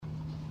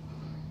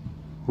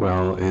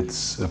Well,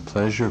 it's a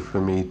pleasure for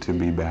me to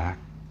be back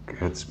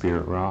at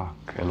Spirit Rock,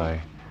 and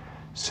I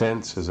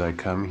sense as I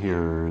come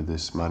here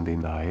this Monday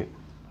night,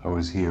 I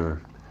was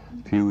here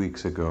a few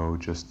weeks ago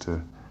just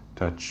to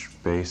touch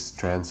base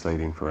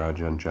translating for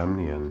Ajahn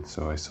Jamnian,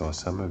 so I saw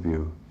some of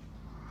you.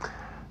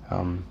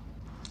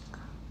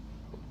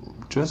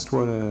 Just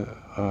what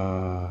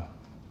a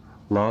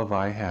love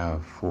I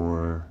have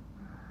for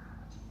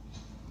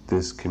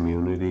this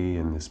community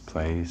and this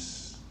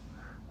place.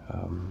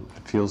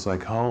 It feels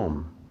like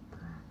home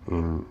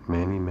in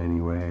many,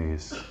 many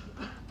ways.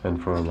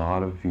 And for a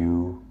lot of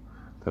you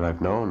that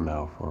I've known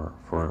now for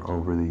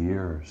over the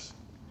years.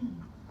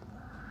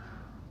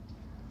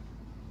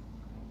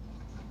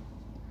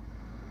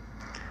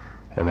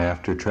 And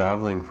after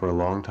traveling for a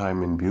long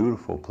time in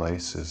beautiful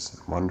places,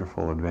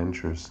 wonderful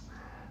adventures,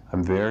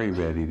 I'm very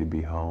ready to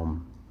be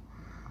home.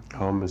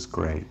 Home is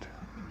great.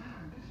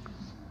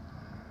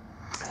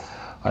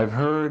 I've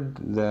heard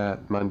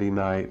that Monday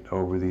night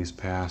over these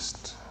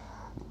past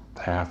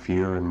half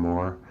year and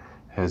more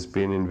has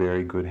been in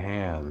very good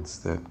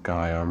hands, that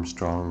Guy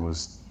Armstrong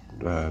was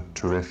a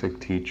terrific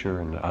teacher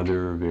and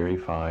other very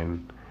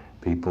fine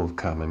people have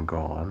come and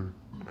gone.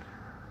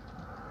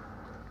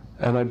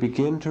 And I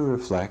begin to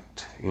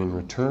reflect in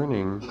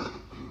returning,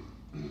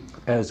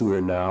 as we're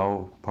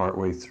now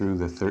partway through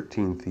the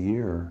 13th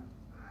year,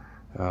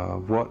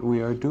 what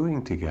we are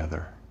doing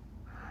together.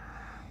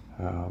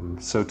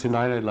 So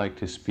tonight I'd like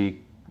to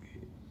speak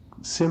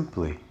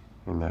simply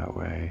in that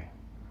way.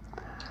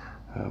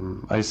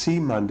 I see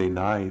Monday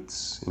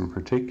nights in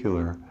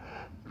particular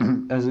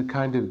as a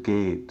kind of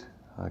gate,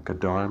 like a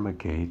Dharma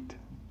gate,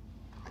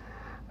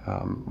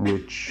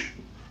 which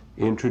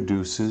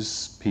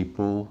introduces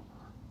people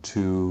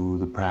to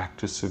the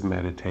practice of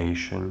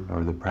meditation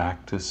or the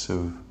practice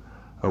of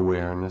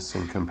awareness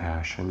and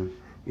compassion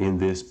in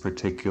this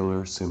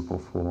particular simple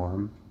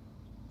form.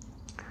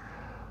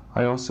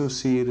 I also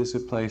see it as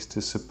a place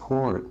to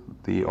support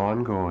the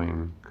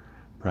ongoing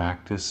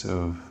practice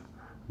of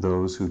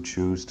those who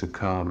choose to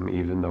come,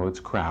 even though it's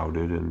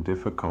crowded and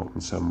difficult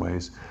in some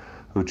ways,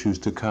 who choose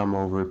to come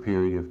over a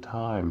period of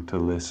time to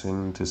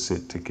listen, to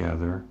sit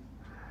together.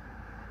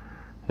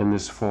 In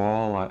this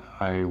fall,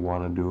 I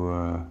want to do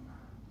a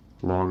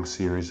long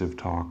series of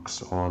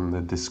talks on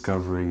the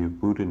discovery of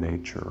Buddha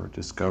nature, or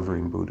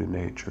discovering Buddha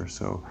nature,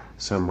 so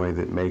some way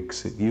that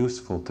makes it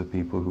useful to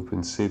people who've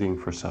been sitting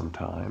for some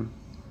time.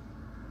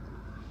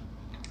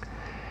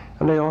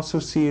 And I also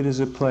see it as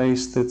a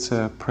place that's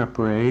a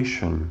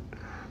preparation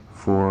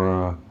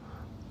for a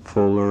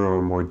fuller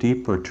or more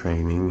deeper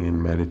training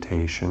in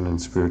meditation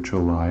and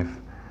spiritual life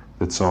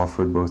that's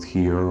offered both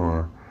here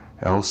or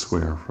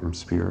elsewhere from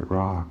Spirit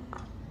Rock.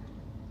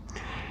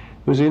 It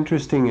was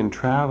interesting in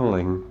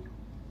traveling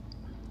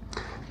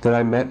that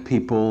I met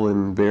people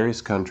in various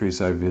countries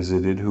I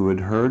visited who had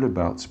heard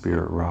about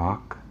Spirit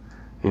Rock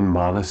in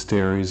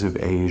monasteries of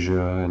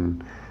Asia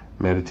and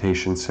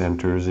meditation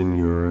centers in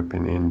Europe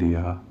and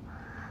India.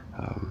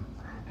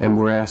 And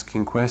we're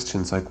asking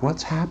questions like,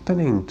 what's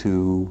happening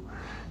to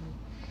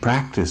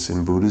practice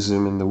in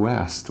Buddhism in the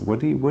West?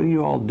 What are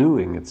you all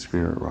doing at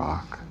Spirit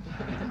Rock?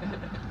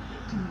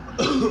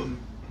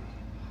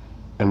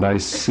 And I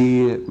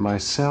see it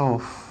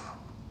myself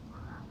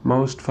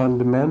most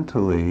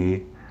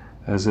fundamentally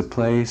as a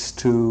place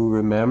to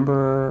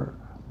remember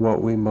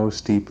what we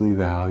most deeply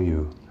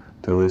value,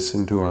 to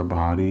listen to our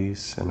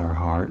bodies and our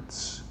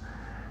hearts,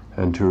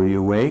 and to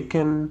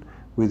reawaken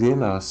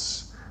within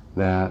us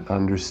that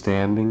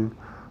understanding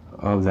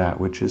of that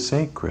which is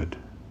sacred,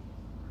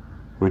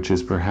 which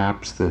is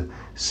perhaps the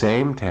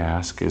same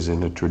task as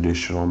in a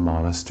traditional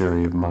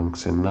monastery of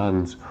monks and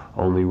nuns,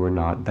 only we're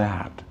not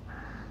that.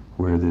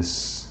 We're this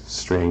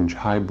strange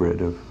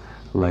hybrid of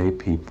lay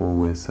people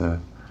with a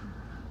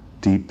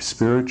deep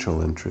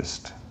spiritual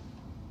interest.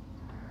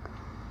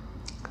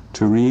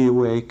 To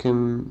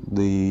reawaken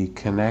the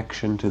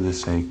connection to the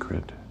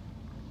sacred.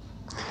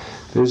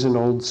 There's an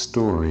old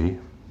story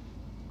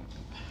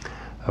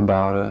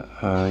about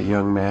a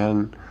young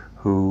man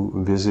who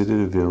visited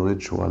a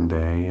village one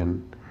day,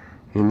 and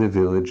in the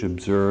village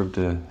observed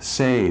a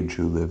sage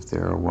who lived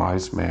there, a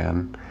wise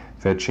man,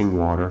 fetching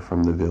water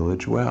from the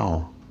village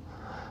well.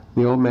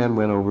 The old man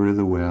went over to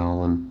the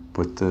well and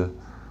put the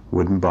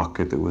wooden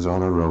bucket that was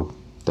on a rope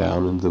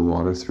down into the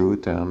water, threw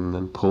it down, and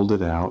then pulled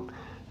it out,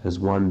 as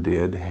one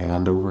did,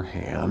 hand over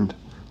hand,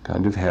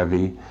 kind of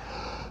heavy,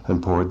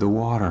 and poured the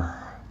water.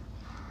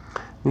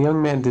 The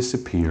young man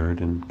disappeared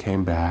and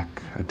came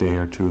back a day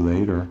or two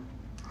later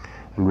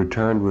and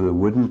returned with a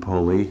wooden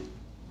pulley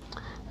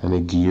and a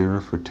gear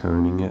for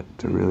turning it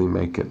to really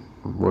make it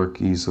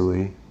work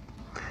easily.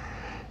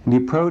 And he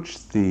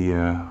approached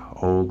the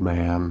old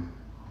man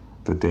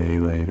the day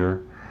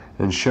later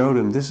and showed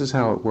him, this is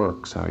how it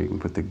works, how you can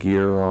put the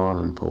gear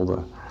on and pull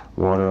the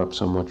water up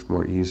so much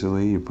more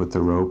easily. You put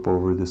the rope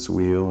over this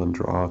wheel and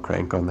draw a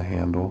crank on the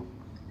handle.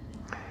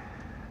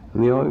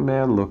 And the old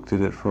man looked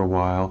at it for a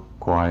while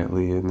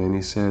quietly, and then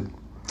he said,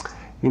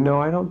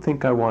 I don't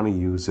think I want to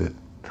use it.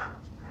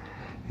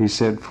 He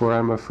said, "For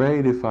I'm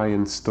afraid if I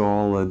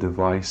install a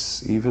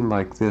device even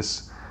like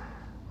this,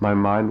 my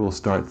mind will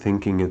start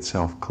thinking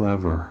itself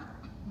clever.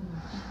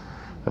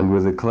 And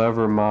with a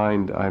clever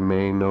mind, I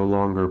may no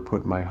longer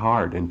put my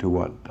heart into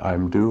what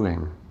I'm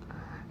doing.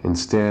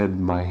 Instead,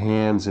 my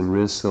hands and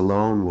wrists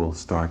alone will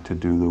start to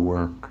do the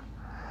work.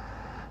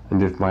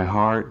 And if my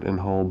heart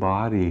and whole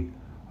body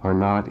are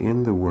not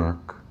in the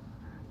work,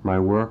 my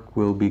work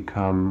will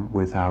become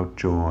without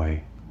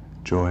joy,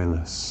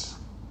 joyless.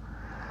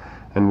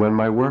 And when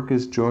my work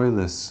is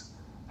joyless,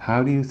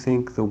 how do you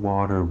think the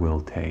water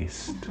will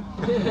taste?"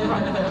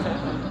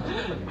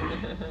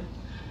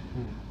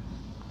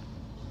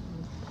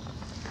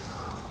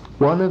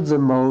 One of the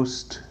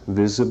most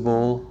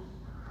visible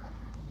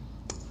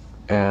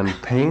and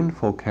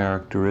painful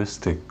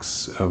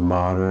characteristics of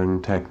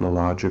modern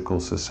technological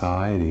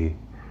society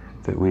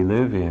that we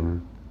live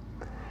in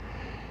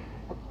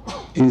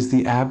is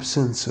the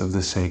absence of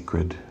the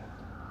sacred.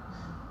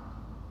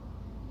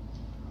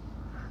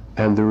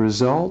 And the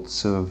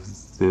results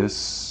of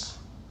this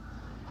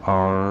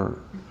are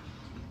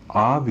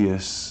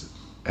obvious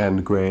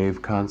and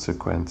grave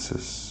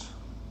consequences.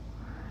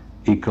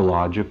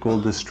 Ecological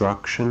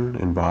destruction,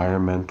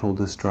 environmental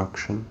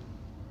destruction,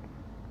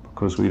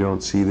 because we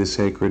don't see the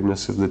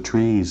sacredness of the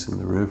trees and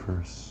the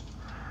rivers.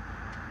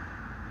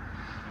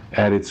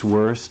 At its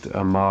worst,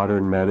 a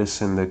modern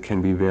medicine that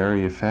can be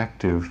very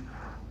effective,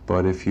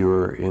 but if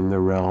you're in the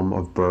realm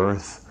of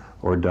birth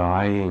or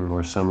dying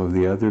or some of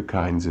the other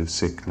kinds of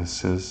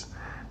sicknesses,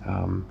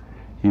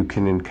 you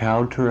can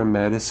encounter a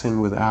medicine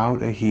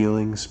without a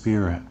healing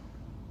spirit.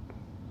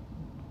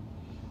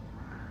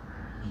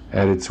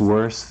 At its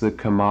worst, the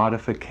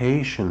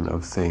commodification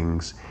of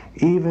things,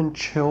 even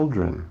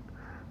children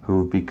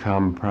who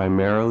become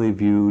primarily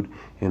viewed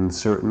in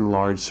certain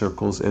large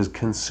circles as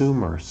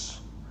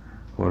consumers.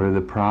 What are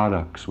the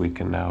products we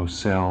can now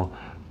sell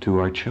to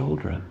our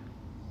children?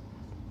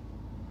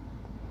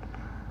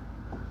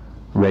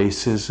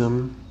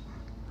 Racism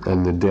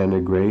and the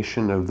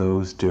denigration of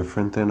those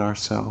different than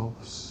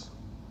ourselves.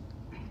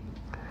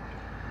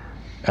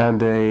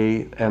 And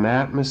an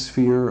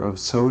atmosphere of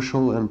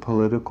social and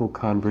political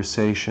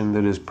conversation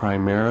that is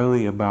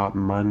primarily about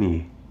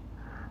money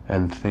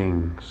and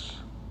things.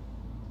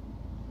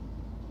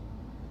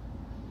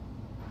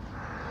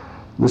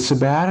 The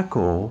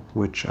sabbatical,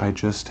 which I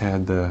just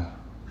had the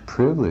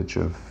privilege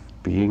of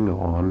being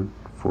on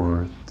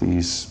for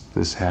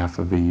this half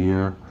of a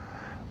year,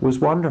 was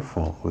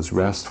wonderful. It was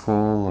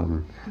restful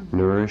and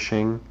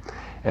nourishing,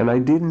 and I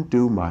didn't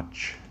do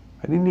much.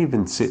 I didn't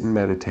even sit in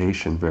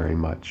meditation very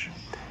much.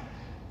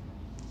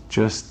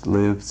 Just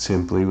lived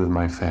simply with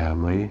my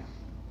family,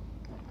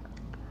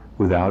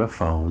 without a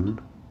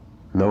phone,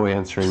 no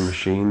answering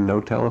machine,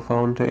 no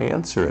telephone to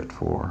answer it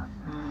for,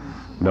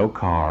 no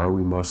car.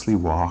 We mostly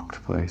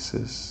walked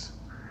places.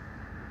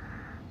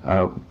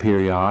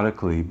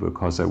 Periodically,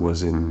 because I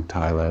was in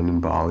Thailand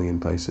and Bali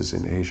and places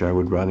in Asia, I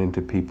would run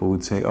into people who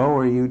would say, "Oh,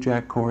 are you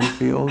Jack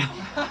Kornfield?"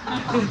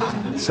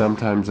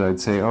 Sometimes I'd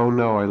say, "Oh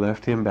no, I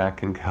left him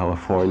back in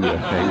California,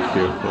 thank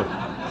you."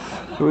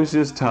 It was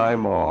just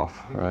time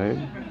off, right?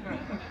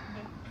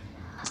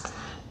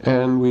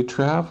 And we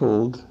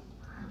traveled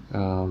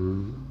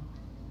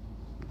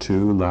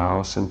to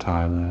Laos and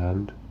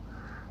Thailand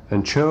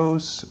and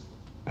chose,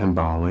 and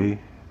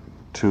Bali,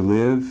 to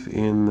live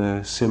in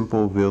the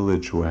simple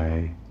village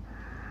way,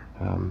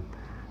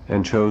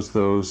 and chose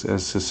those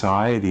as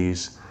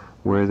societies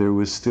where there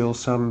was still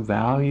some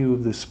value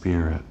of the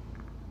spirit.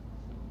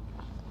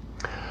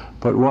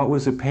 But what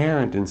was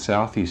apparent in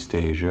Southeast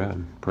Asia,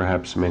 and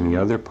perhaps many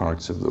other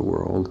parts of the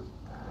world,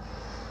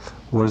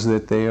 was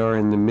that they are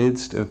in the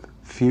midst of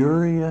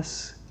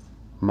furious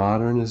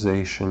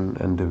modernization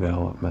and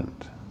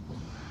development.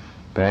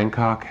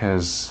 Bangkok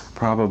has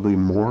probably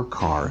more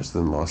cars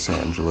than Los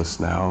Angeles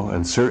now,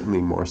 and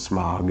certainly more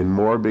smog, and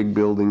more big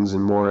buildings,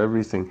 and more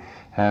everything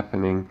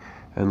happening,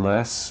 and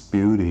less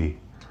beauty,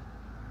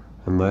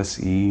 and less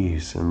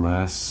ease, and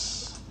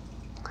less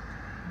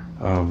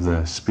of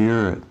the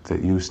spirit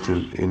that used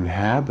to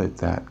inhabit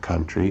that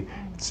country.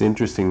 It's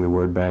interesting, the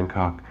word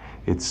Bangkok,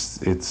 it's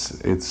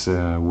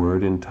a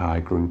word in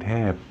Thai,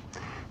 Krungthep,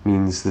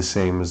 means the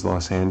same as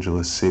Los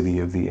Angeles, city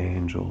of the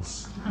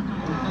angels.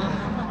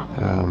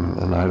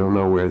 And I don't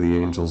know where the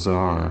angels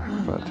are,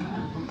 but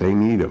they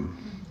need them.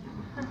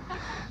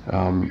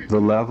 The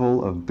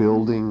level of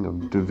building,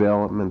 of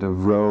development,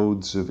 of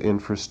roads, of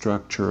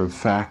infrastructure, of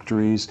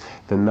factories,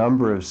 the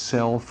number of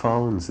cell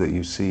phones that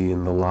you see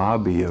in the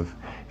lobby of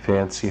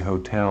fancy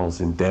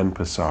hotels in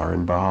Denpasar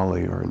in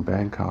Bali or in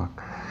Bangkok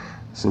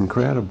is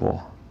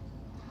incredible.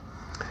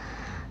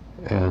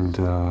 And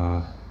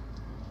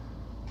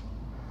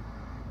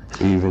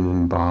even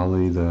in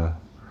Bali, the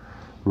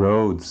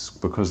roads,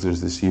 because there's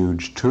this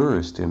huge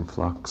tourist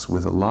influx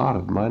with a lot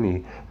of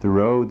money, the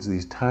roads,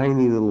 these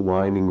tiny little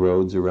winding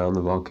roads around the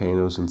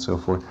volcanoes and so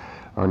forth,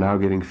 are now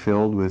getting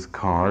filled with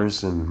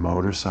cars and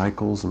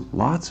motorcycles, and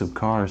lots of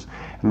cars.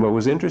 And what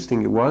was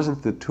interesting, it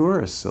wasn't the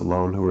tourists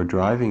alone who were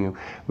driving it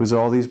was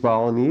all these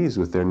Balinese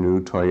with their new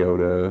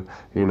Toyota,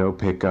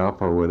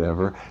 pickup or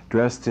whatever,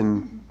 dressed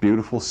in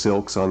beautiful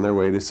silks on their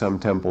way to some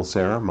temple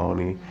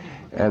ceremony.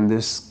 And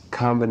this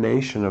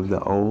combination of the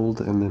old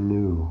and the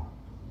new.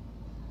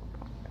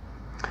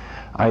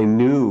 I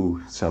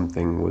knew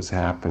something was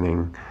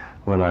happening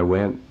when I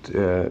went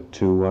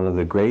to one of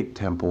the great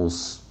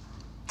temples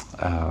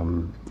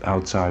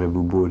outside of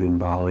Ubud in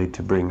Bali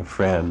to bring a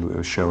friend. We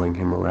were showing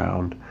him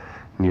around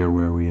near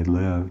where we had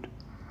lived.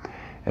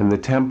 And the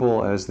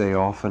temple, as they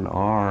often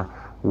are,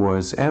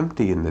 was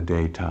empty in the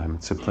daytime.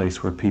 It's a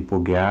place where people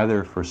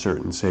gather for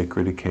certain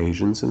sacred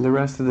occasions, and the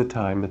rest of the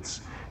time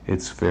it's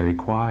very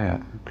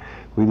quiet.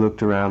 We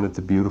looked around at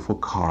the beautiful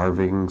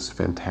carvings,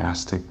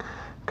 fantastic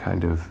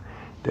kind of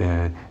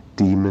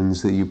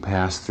demons that you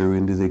pass through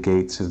into the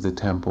gates of the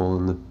temple,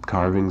 and the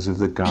carvings of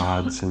the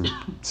gods and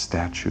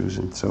statues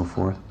and so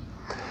forth.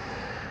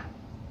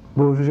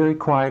 Well, it was very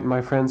quiet.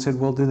 My friend said,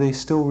 well, do they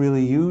still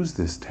really use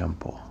this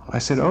temple? I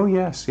said, oh,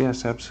 yes,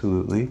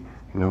 absolutely,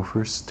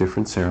 for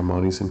different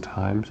ceremonies and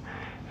times.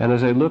 And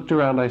as I looked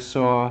around, I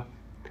saw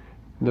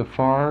the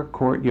far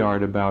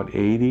courtyard, about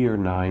 80 or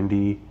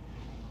 90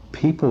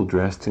 people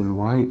dressed in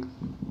white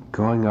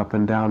going up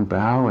and down,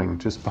 bowing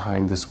just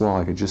behind this wall.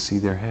 I could just see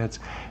their heads.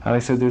 And I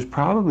said, there's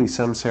probably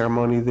some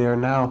ceremony there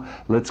now.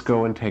 Let's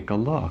go and take a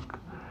look.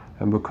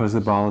 And because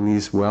the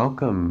Balinese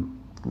welcome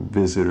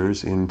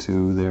visitors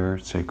into their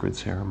sacred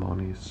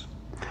ceremonies.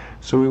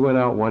 So we went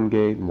out one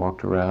gate and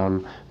walked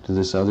around to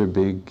this other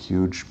big,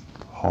 huge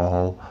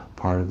hall,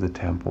 part of the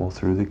temple,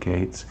 through the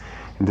gates.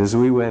 And as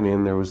we went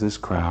in, there was this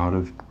crowd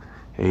of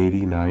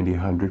 80, 90,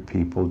 100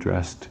 people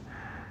dressed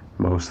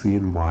mostly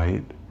in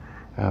white.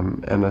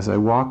 And as I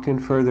walked in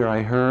further,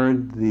 I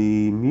heard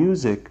the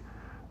music,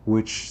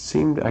 which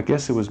seemed, I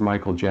guess it was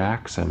Michael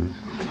Jackson.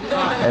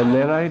 And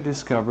then I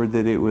discovered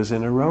that it was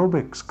an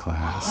aerobics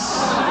class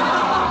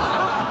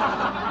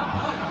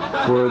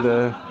for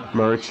the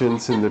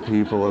merchants and the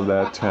people of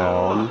that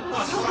town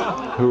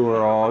who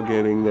were all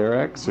getting their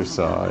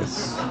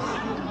exercise.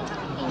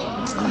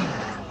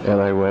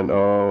 And I went,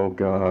 oh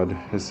God,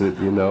 is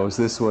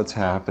this what's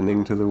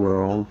happening to the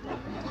world?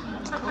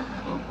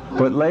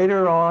 But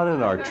later on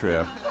in our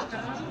trip,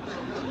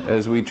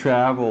 as we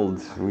traveled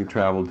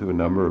to a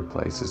number of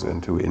places,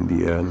 went to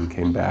India and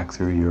came back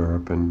through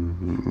Europe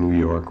and New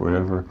York,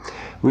 wherever.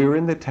 We were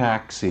in the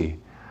taxi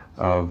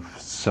of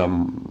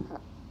some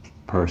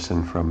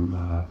person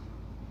from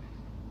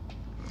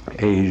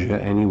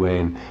Asia anyway,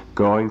 and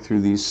going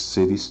through these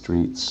city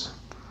streets.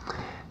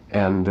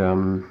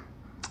 And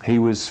he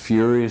was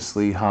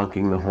furiously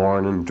honking the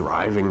horn and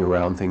driving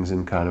around things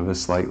in kind of a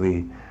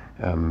slightly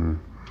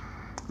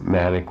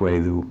manic way.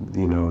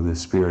 The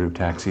spirit of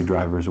taxi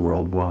drivers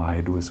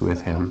worldwide was with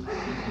him,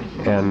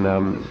 and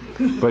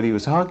but he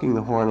was honking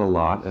the horn a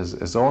lot,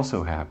 as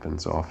also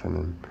happens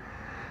often,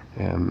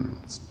 and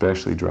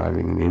especially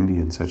driving in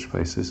India and such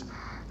places.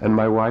 And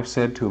my wife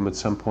said to him at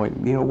some point,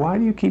 why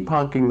do you keep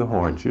honking the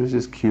horn? She was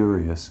just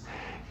curious.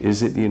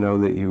 Is it,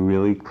 that you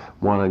really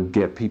want to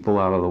get people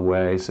out of the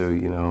way so,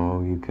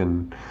 you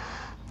can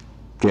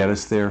get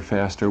us there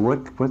faster?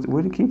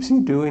 What keeps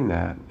you doing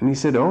that? And he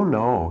said, oh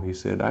no. He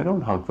said, I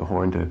don't honk the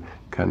horn to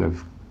kind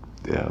of,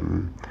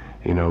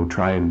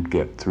 try and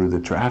get through the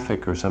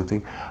traffic or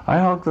something. I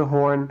honk the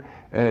horn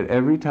at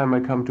every time I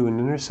come to an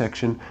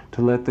intersection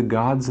to let the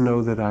gods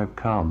know that I've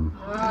come,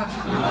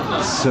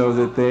 so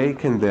that they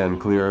can then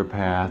clear a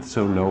path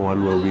so no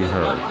one will be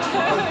hurt.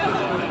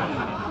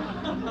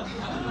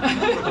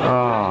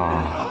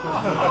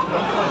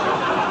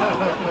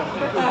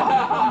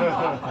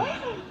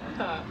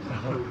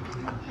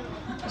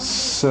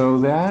 So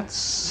that's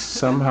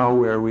somehow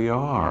where we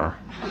are.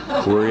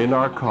 We're in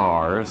our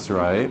cars,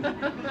 right?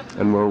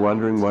 And we're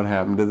wondering what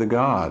happened to the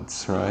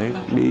gods, right?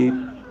 Beep.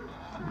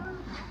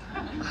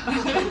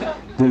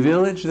 The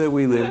village that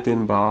we lived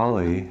in,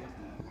 Bali,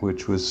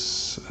 which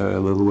was a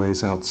little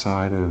ways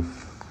outside of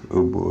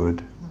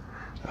Ubud,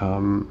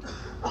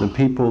 the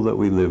people that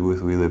we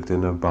lived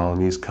in a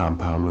Balinese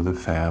compound with a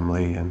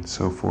family and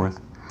so forth,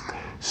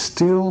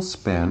 still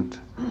spent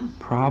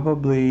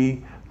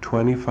probably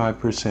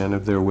 25%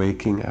 of their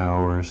waking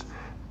hours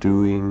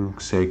doing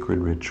sacred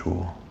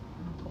ritual.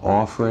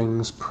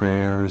 Offerings,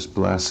 prayers,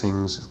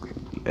 blessings,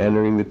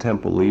 entering the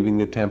temple, leaving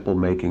the temple,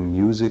 making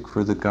music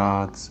for the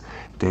gods,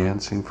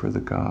 dancing for the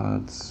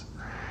gods.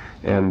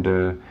 And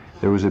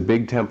there was a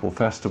big temple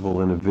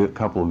festival in a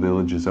couple of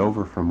villages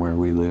over from where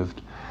we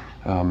lived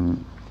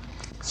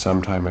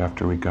sometime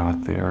after we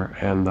got there.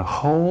 And the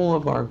whole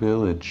of our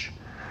village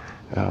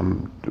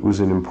was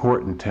an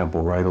important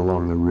temple right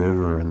along the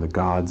river, and the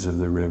gods of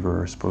the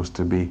river are supposed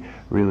to be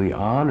really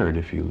honored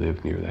if you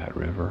live near that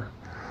river.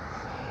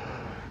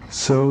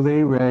 So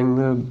they rang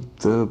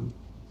the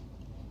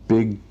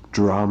big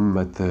drum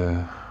at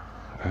the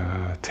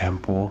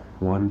temple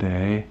one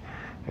day,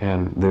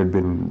 And there'd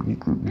been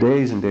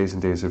days and days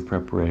and days of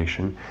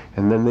preparation.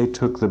 And then they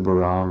took the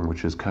barang,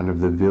 which is kind of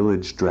the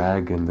village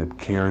dragon that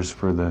cares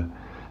for the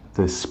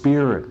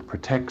spirit,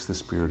 protects the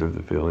spirit of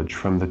the village,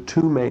 from the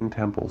two main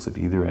temples at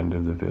either end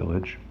of the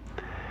village.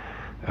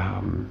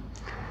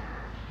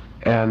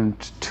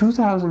 And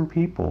 2,000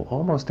 people,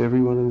 almost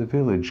everyone in the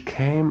village,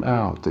 came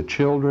out, the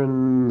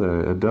children,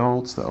 the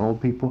adults, the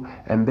old people,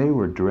 and they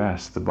were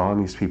dressed. The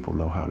Balinese people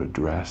know how to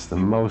dress, the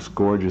most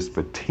gorgeous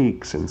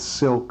batiks and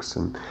silks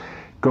and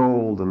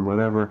gold and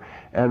whatever.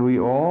 And we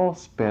all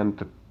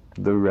spent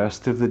the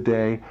rest of the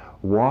day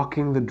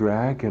walking the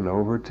dragon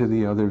over to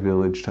the other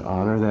village to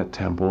honor that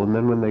temple. And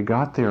then when they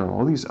got there,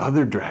 all these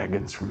other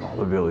dragons from all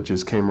the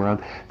villages came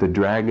around. The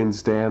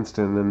dragons danced,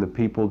 and then the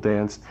people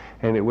danced.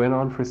 And it went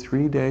on for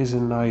 3 days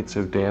and nights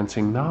of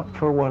dancing, not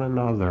for one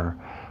another,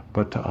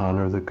 but to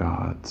honor the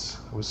gods.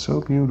 It was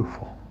so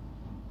beautiful.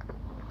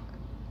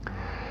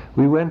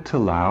 We went to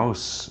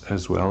Laos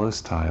as well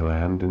as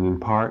Thailand, and in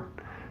part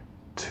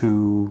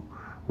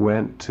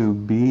went to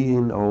be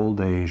in old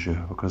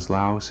Asia, because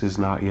Laos is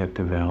not yet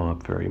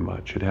developed very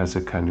much. It has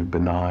a kind of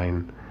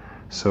benign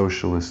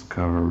socialist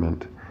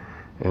government.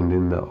 And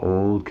in the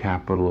old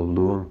capital of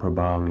Luang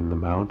Prabang in the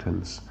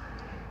mountains,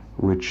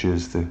 which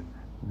is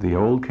the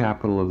old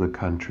capital of the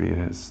country, it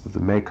has, the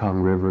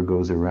Mekong River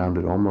goes around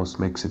it,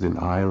 almost makes it an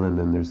island,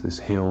 and there's this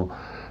hill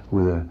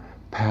with a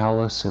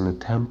palace and a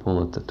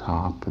temple at the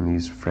top, and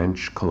these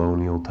French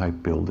colonial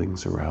type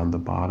buildings around the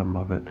bottom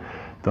of it.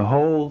 The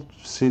whole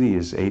city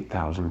is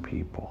 8,000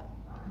 people.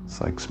 It's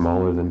like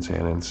smaller than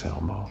San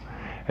Anselmo.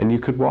 And you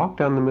could walk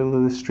down the middle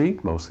of the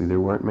street mostly. There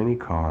weren't many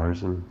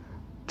cars, and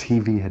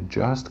TV had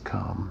just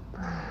come.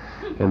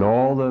 And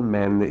all the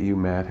men that you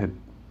met had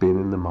been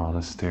in the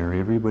monastery.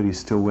 Everybody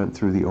still went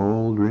through the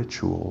old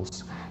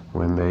rituals.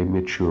 When they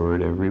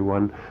matured,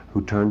 everyone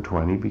who turned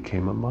 20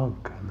 became a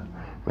monk. And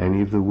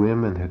many of the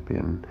women had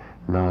been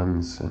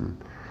nuns, and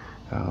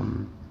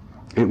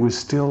it was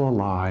still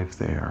alive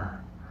there.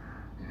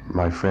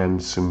 My friend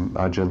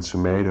Ajahn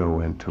Sumedho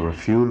went to a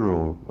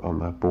funeral on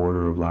the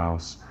border of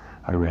Laos.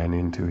 I ran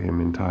into him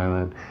in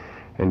Thailand,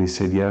 and he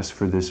said, yes,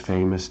 for this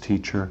famous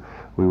teacher,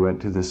 we went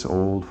to this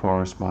old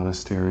forest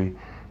monastery,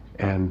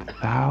 and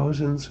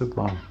thousands of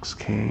monks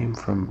came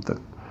from the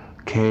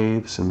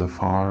caves and the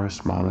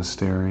forest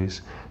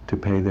monasteries to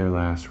pay their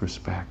last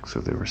respects.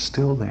 So they were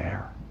still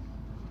there.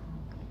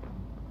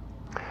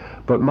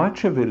 But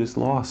much of it is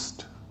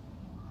lost,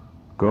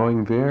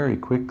 going very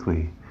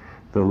quickly.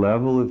 The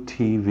level of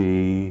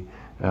TV,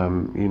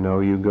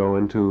 you go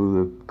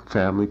into the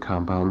family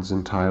compounds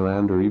in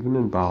Thailand or even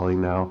in Bali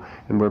now,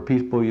 and where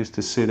people used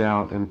to sit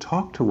out and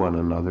talk to one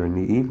another in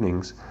the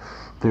evenings,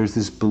 there's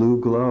this blue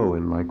glow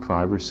in like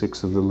 5 or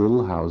 6 of the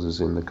little houses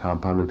in the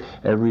compound, and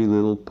every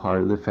little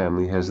part of the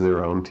family has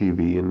their own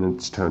TV, and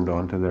it's turned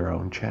on to their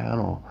own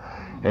channel.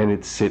 And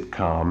it's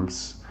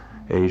sitcoms,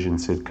 Asian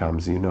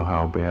sitcoms. You know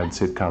how bad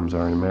sitcoms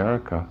are in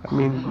America. I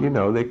mean,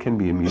 they can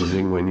be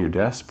amusing when you're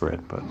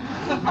desperate, but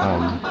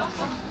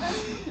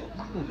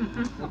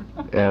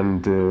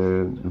and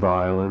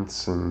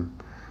violence and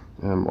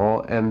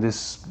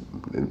this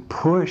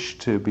push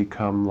to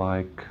become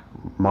like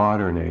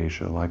modern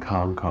Asia, like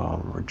Hong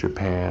Kong or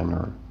Japan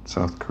or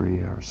South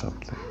Korea or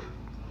something.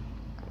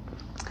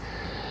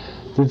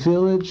 The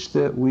village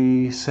that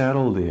we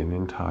settled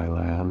in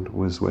Thailand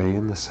was way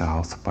in the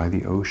south by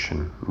the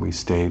ocean. We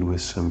stayed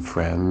with some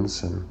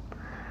friends, and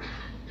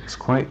it was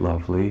quite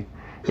lovely.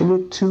 And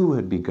it too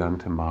had begun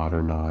to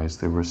modernize.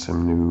 There were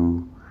some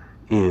new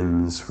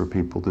inns for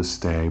people to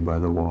stay by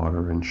the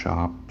water and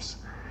shops.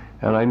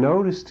 And I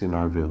noticed in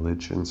our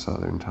village in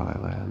southern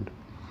Thailand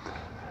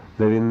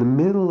that in the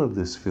middle of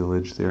this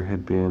village there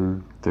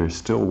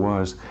still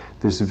was,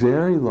 this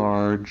very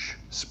large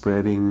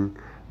spreading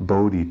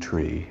Bodhi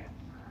tree.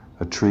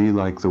 A tree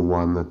like the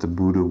one that the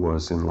Buddha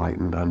was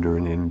enlightened under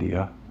in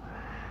India.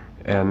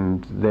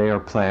 And they are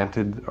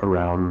planted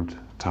around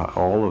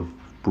all of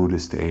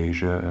Buddhist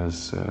Asia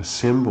as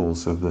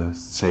symbols of the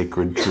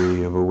sacred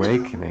tree of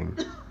awakening.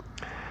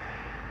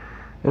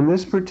 And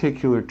this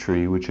particular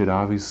tree, which had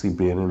obviously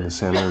been in the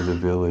center of the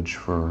village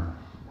for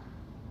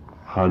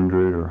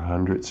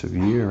hundreds of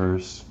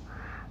years,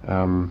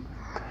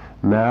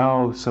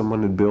 now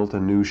someone had built a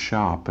new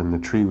shop, and the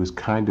tree was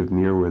kind of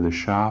near where the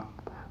shop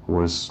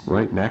was,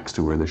 right next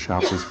to where the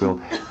shop was built,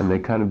 and they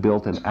kind of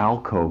built an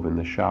alcove in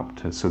the shop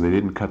so they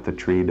didn't cut the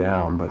tree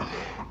down, but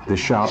the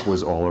shop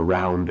was all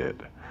around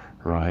it,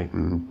 right?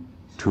 And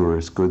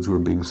tourist goods were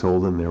being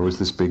sold, and there was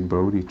this big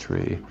Bodhi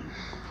tree.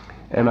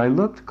 And I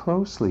looked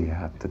closely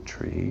at the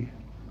tree,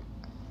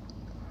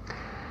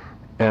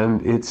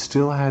 and it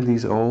still had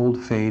these old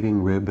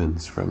fading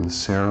ribbons from the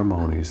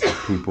ceremonies that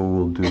people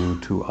will do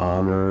to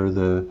honor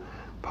the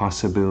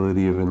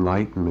possibility of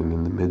enlightenment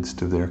in the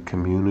midst of their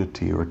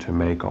community, or to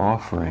make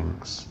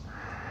offerings.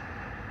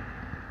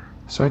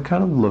 So I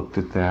kind of looked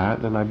at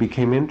that, and I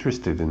became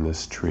interested in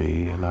this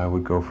tree, and I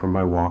would go for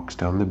my walks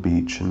down the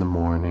beach in the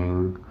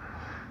morning.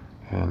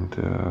 And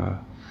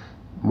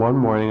one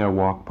morning I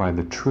walked by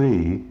the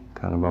tree,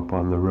 kind of up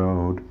on the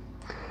road,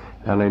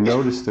 And I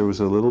noticed there was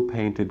a little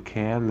painted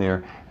can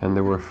there, and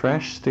there were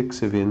fresh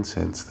sticks of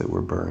incense that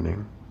were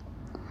burning,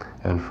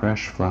 and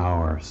fresh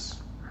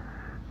flowers.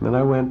 And then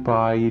I went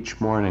by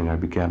each morning. I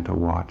began to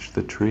watch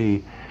the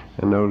tree,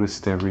 and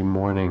noticed every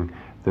morning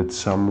that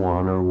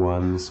someone or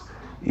ones,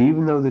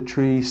 even though the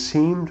tree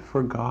seemed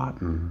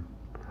forgotten,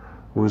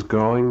 was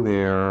going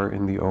there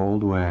in the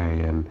old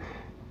way and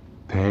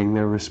paying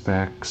their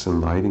respects and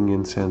lighting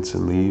incense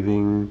and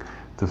leaving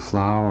the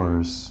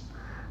flowers,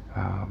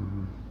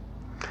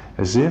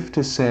 as if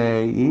to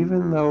say,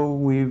 even though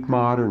we've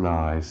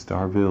modernized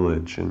our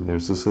village and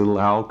there's this little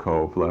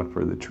alcove left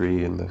for the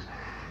tree in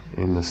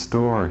the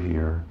store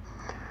here,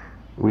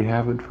 we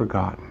haven't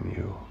forgotten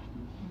you.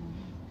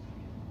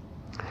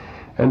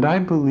 And I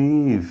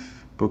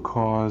believe,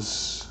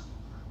 because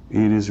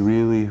it is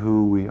really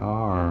who we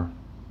are,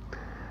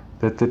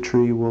 that the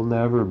tree will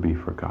never be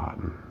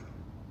forgotten.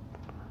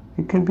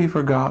 It can be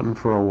forgotten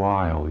for a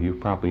while,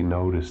 you've probably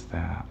noticed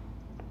that.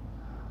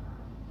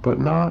 But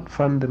not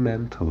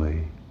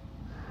fundamentally.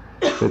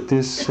 That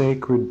this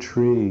sacred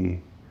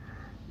tree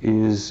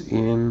is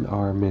in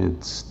our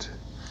midst.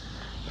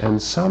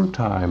 And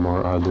sometime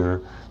or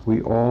other,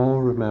 we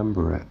all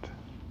remember it.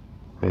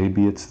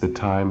 Maybe it's the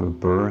time of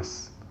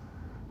birth,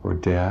 or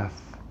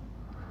death,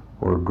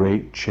 or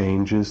great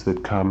changes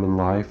that come in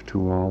life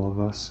to all of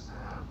us,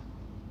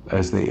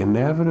 as they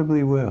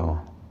inevitably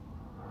will.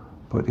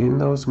 But in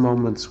those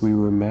moments we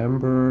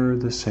remember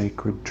the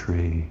sacred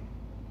tree.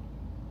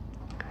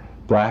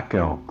 Black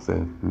Elk,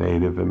 the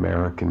Native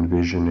American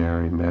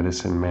visionary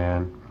medicine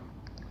man,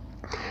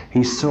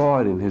 he saw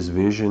it in his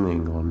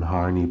visioning on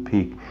Harney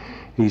Peak.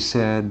 He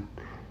said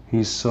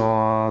he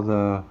saw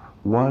the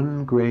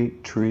one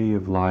great tree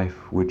of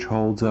life which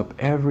holds up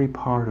every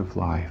part of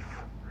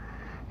life.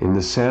 In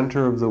the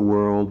center of the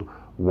world,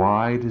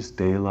 wide as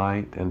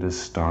daylight and as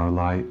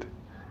starlight,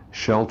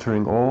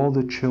 sheltering all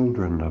the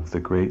children of the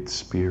Great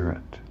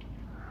Spirit,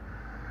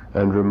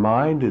 and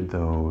reminded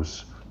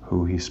those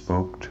who he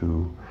spoke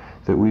to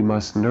that we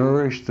must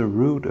nourish the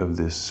root of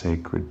this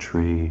sacred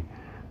tree,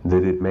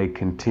 that it may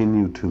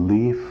continue to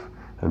leaf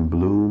and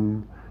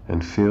bloom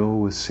and fill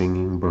with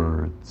singing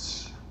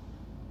birds.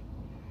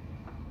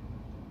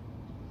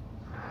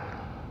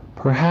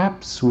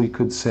 Perhaps we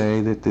could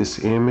say that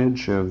this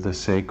image of the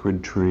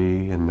sacred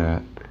tree and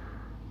that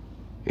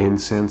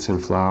incense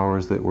and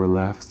flowers that were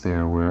left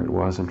there where it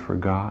wasn't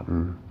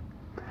forgotten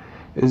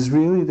is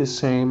really the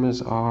same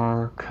as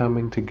our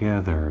coming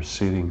together,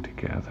 sitting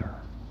together.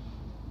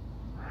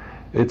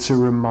 It's a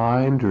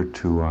reminder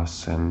to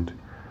us, and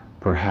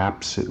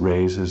perhaps it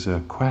raises a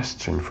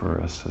question for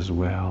us as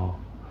well.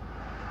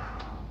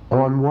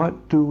 On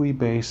what do we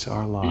base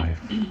our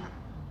life?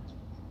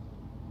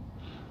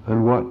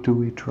 And what do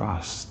we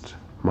trust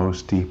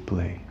most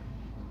deeply?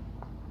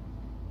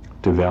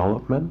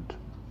 Development?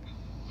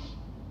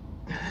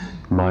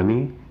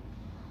 Money?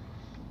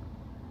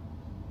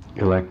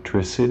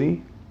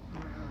 Electricity?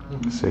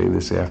 I say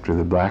this after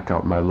the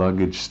blackout. My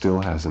luggage still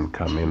hasn't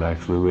come in. I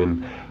flew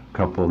in a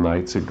couple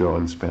nights ago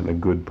and spent a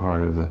good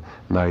part of the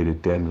night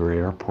at Denver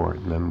Airport,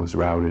 and then was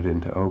routed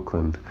into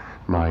Oakland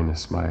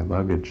minus my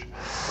luggage.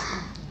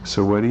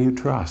 So what do you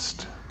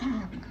trust?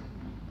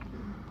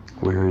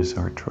 Where is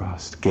our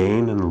trust?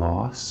 Gain and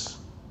loss?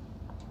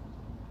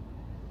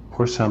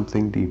 Or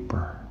something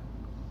deeper?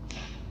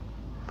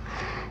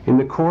 In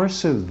the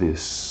course of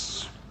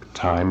this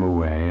time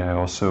away, I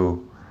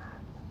also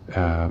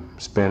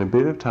spent a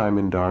bit of time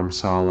in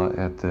Dharamsala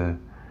at the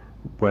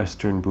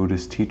Western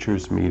Buddhist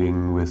teachers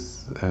meeting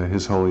with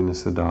His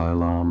Holiness the Dalai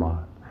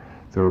Lama.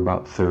 There were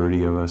about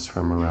 30 of us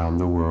from around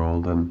the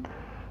world, and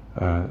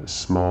a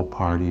small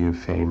party of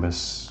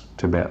famous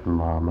Tibetan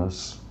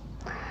lamas.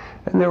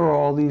 And there were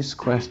all these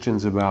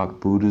questions about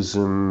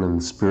Buddhism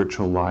and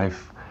spiritual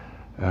life,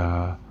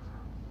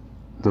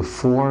 the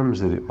forms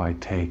that it might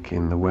take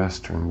in the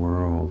Western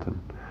world, and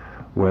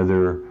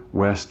whether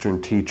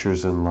Western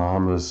teachers and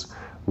lamas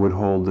would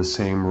hold the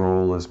same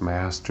role as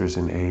masters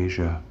in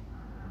Asia,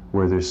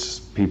 where there's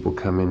people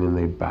come in and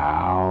they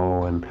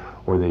bow,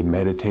 or they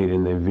meditate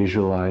and they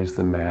visualize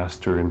the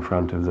master in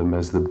front of them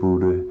as the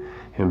Buddha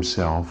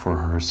himself or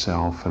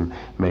herself, and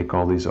make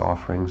all these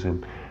offerings,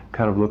 and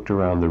kind of looked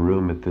around the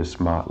room at this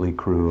motley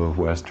crew of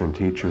Western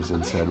teachers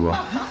and said,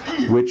 well,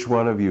 which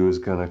one of you is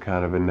going to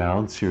kind of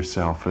announce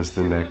yourself as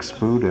the next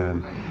Buddha?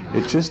 And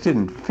it just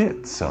didn't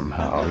fit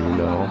somehow, you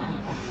know.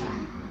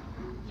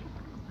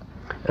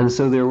 And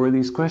so there were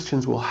these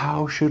questions, well,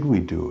 how should we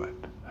do it?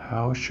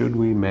 How should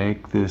we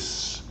make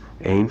this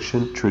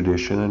ancient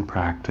tradition and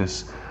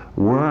practice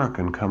work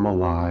and come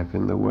alive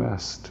in the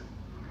West?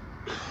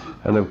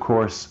 And of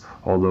course,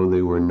 although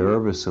they were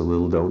nervous a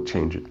little, don't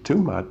change it too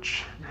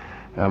much,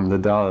 the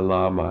Dalai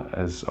Lama,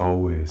 as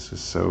always,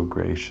 is so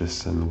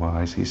gracious and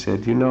wise. He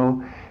said, you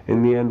know,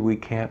 in the end we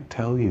can't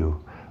tell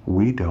you.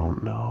 We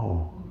don't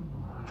know.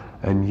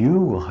 And you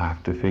will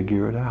have to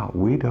figure it out.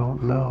 We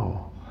don't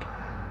know.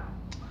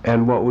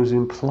 And what was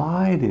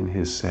implied in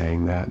his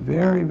saying that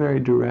very, very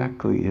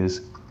directly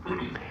is,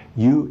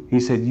 he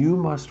said, you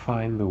must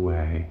find the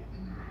way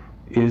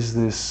is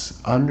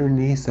this,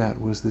 underneath that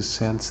was this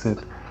sense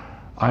that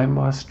I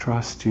must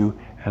trust you,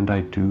 and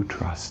I do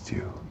trust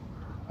you.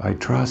 I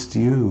trust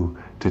you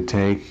to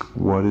take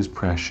what is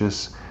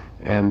precious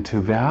and to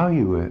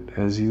value it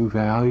as you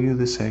value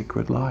the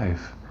sacred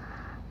life,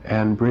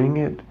 and bring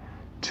it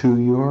to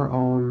your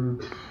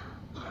own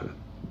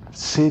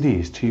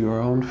cities, to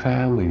your own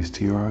families,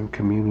 to your own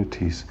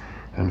communities,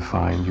 and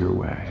find your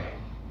way.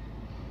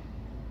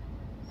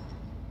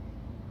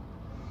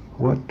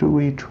 What do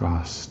we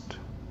trust?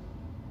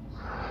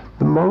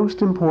 The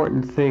most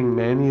important thing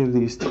many of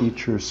these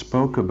teachers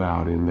spoke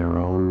about in their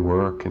own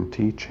work and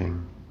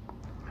teaching,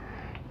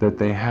 that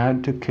they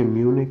had to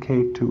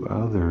communicate to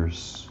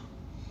others,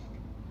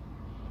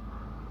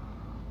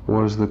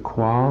 was the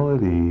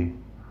quality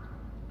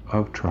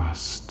of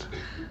trust,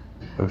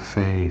 of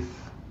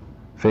faith,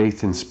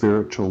 faith in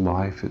spiritual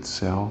life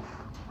itself,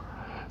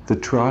 the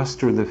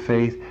trust or the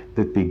faith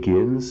that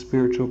begins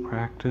spiritual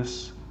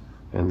practice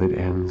and that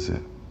ends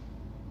it.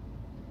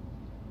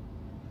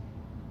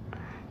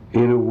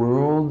 In a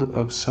world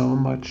of so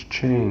much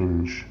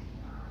change,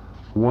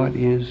 what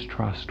is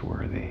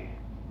trustworthy?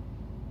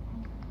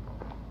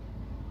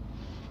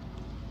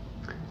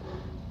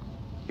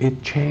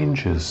 It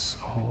changes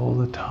all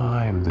the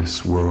time,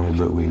 this world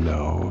that we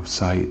know of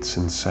sights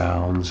and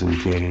sounds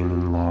and gain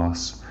and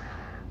loss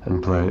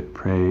and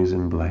praise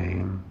and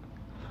blame.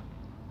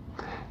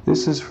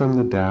 This is from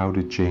the Tao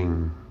Te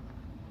Ching.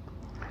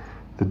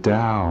 The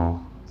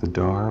Tao, the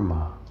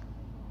Dharma.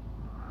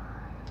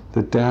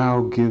 The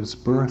Tao gives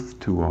birth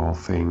to all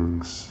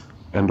things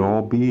and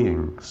all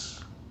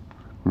beings,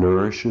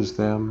 nourishes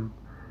them,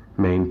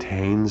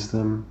 maintains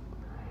them,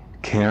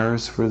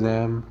 cares for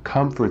them,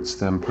 comforts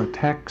them,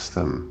 protects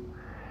them,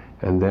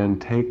 and then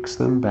takes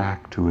them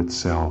back to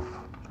itself,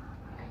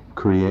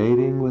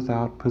 creating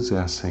without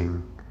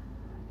possessing,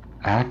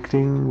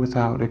 acting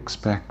without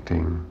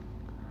expecting,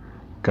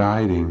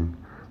 guiding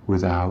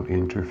without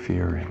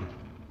interfering.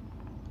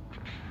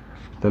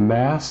 The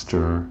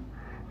Master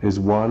is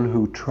one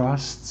who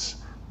trusts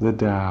the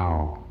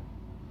Tao.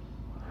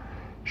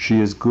 She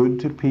is good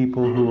to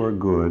people who are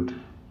good.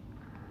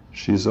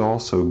 She is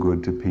also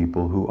good to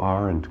people who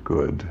aren't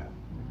good.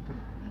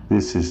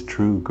 This is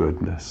true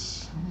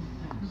goodness.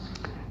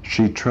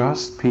 She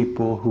trusts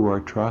people who are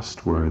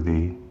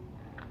trustworthy.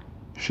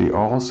 She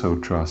also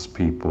trusts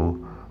people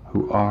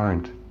who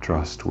aren't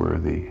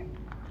trustworthy.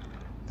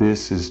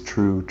 This is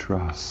true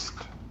trust.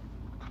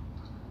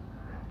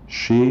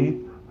 She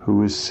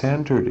who is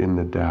centered in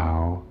the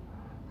Tao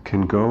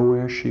can go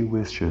where she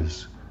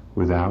wishes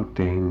without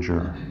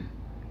danger.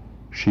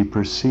 She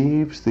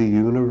perceives the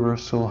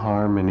universal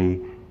harmony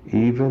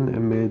even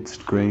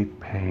amidst great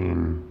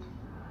pain,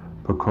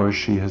 because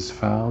she has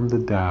found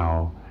the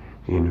Tao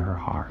in her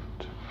heart.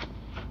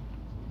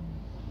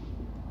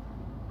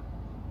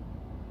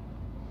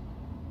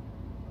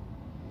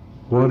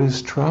 What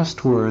is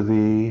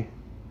trustworthy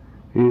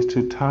is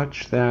to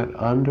touch that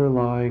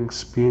underlying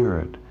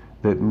spirit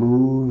that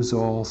moves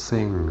all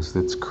things,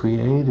 that's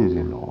created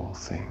in all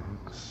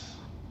things.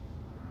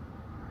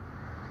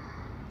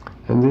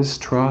 And this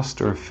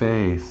trust or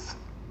faith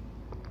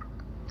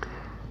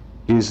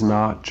is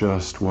not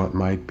just what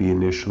might be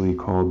initially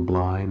called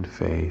blind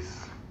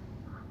faith.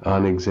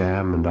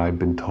 Unexamined, I've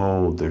been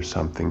told there's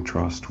something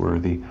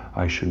trustworthy,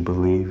 I should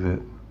believe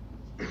it.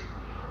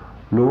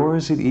 Nor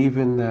is it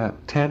even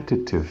that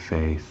tentative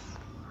faith.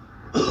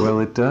 Well,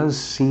 it does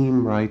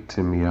seem right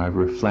to me. I've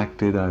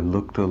reflected, I've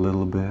looked a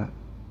little bit.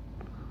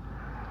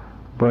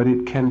 But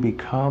it can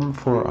become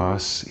for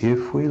us,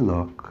 if we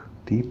look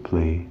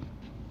deeply,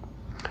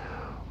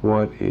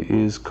 what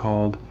is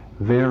called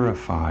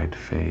verified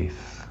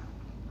faith.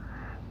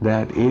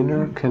 That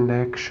inner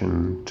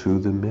connection to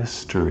the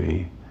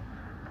mystery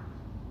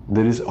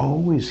that is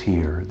always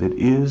here, that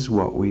is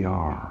what we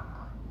are.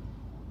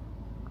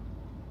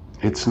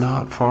 It's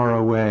not far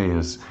away,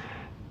 as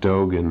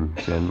Dogen,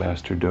 Zen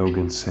Master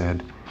Dogen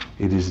said,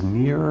 it is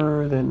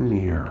nearer than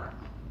near.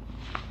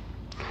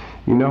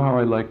 You know how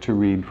I like to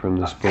read from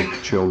this book,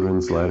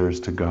 Children's Letters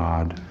to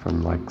God,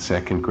 from like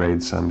 2nd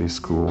grade Sunday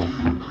school?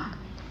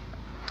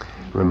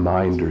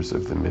 Reminders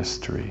of the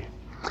mystery.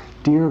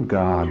 Dear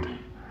God,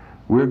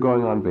 we're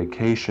going on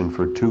vacation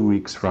for 2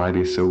 weeks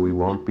Friday, so we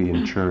won't be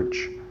in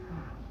church.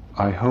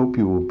 I hope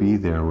you will be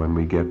there when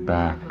we get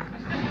back.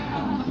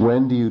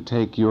 When do you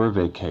take your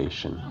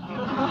vacation?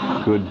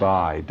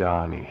 Goodbye,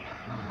 Donnie.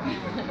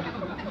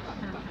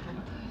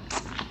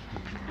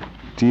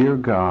 Dear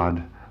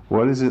God,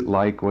 what is it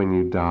like when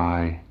you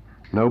die?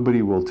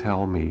 Nobody will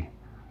tell me.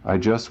 I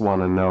just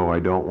want to know. I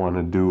don't want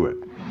to do it.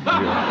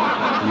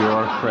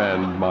 Your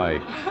friend,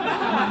 Mike.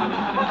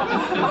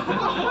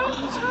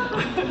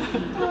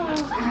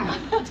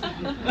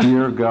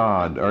 Dear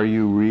God, are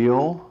you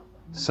real?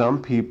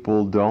 Some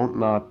people don't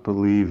not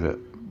believe it.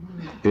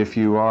 If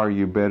you are,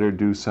 you better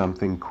do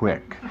something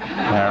quick.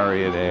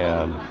 Harriet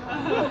Ann.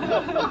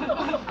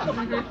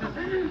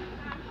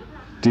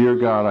 Dear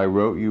God, I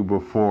wrote you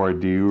before.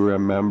 Do you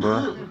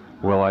remember?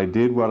 Well, I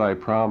did what I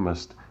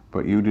promised,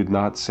 but you did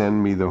not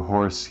send me the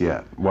horse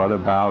yet. What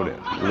about it,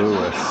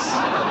 Lewis?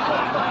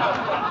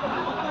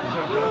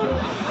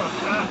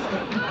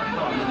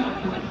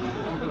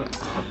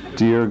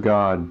 Dear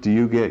God, do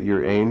you get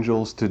your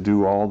angels to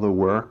do all the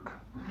work?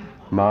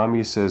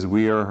 Mommy says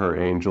we are her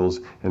angels,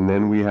 and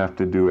then we have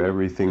to do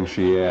everything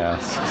she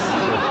asks.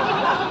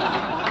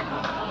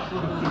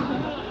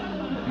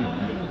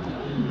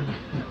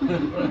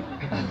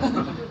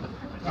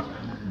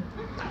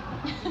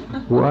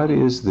 What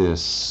is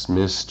this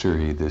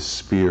mystery, this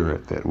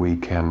spirit that we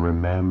can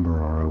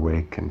remember or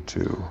awaken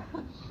to?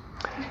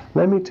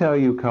 Let me tell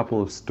you a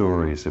couple of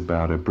stories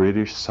about a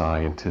British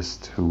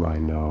scientist whom I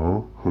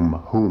know,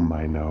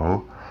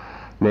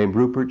 named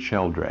Rupert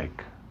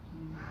Sheldrake,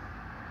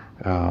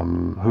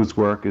 whose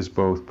work is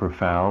both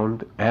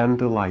profound and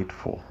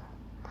delightful.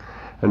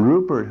 And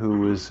Rupert,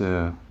 who was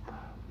a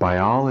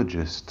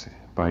biologist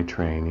by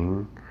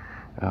training,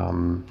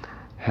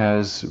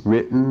 has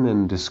written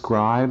and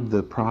described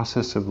the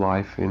process of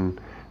life in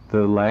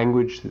the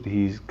language that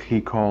he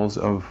calls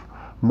of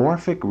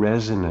morphic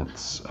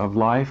resonance, of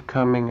life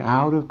coming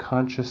out of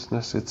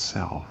consciousness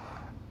itself.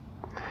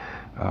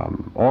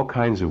 All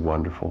kinds of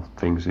wonderful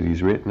things that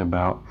he's written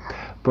about.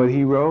 But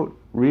he wrote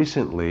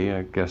recently,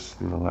 I guess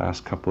in the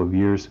last couple of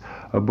years,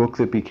 a book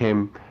that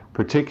became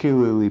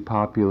particularly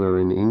popular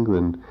in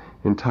England,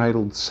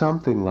 entitled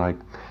something like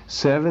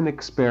 7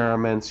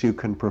 Experiments You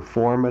Can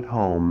Perform at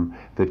Home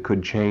That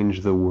Could Change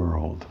the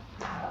World.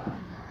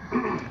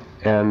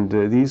 And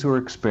these were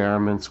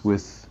experiments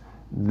with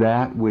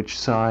that which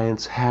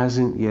science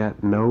hasn't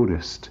yet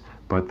noticed,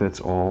 but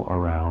that's all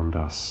around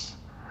us.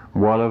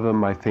 One of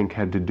them, I think,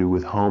 had to do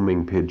with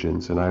homing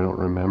pigeons, and I don't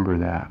remember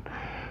that.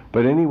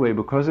 But anyway,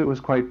 because it was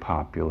quite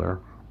popular,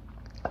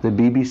 the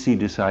BBC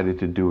decided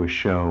to do a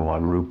show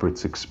on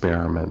Rupert's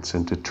experiments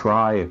and to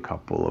try a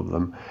couple of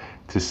them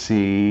to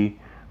see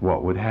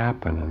what would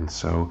happen. And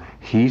so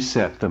he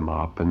set them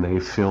up and they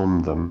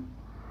filmed them.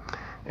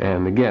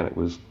 And again, it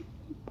was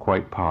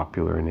quite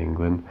popular in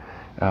England.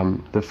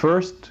 The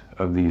first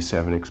of these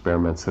 7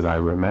 experiments that I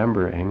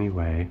remember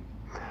anyway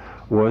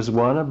was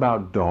one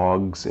about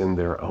dogs and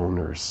their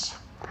owners.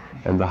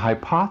 And the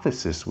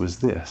hypothesis was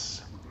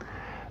this,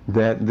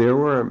 that there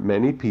were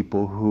many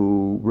people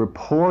who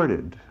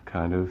reported,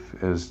 kind of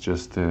as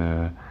just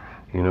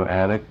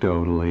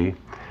anecdotally,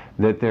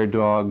 that their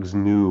dogs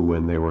knew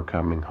when they were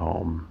coming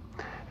home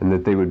and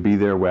that they would be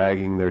there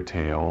wagging their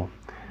tail.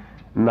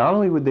 Not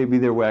only would they be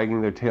there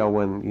wagging their tail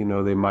when,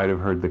 they might have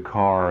heard the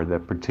car,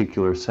 that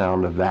particular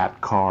sound of that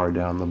car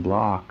down the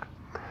block,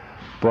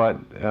 but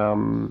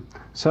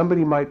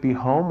somebody might be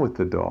home with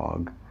the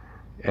dog,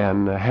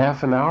 and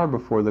half an hour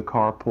before the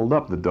car pulled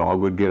up, the dog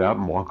would get up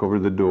and walk over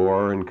to the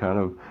door and kind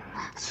of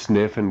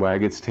sniff and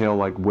wag its tail,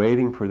 like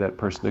waiting for that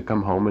person to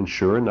come home, and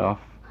sure enough,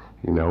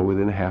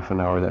 within half an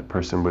hour that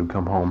person would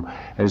come home,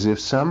 as if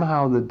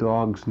somehow the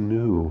dogs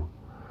knew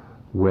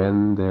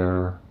when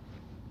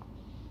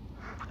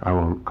I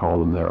won't call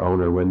them their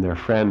owner, when their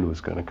friend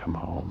was going to come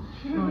home.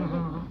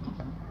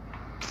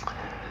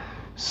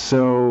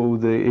 So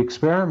the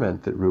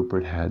experiment that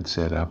Rupert had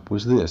set up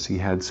was this. He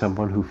had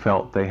someone who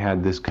felt they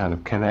had this kind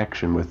of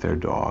connection with their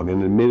dog,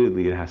 and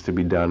admittedly it has to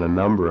be done a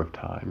number of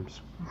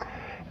times.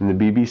 And the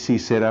BBC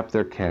set up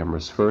their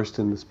cameras first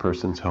in this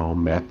person's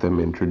home, met them,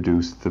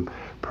 introduced the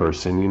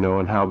person,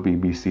 and how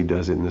BBC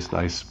does it in this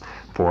nice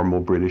formal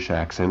British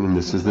accent, and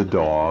this is the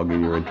dog,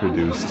 and you're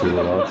introduced to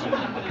it. It's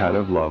kind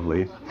of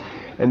lovely.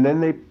 And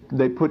then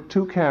they put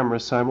 2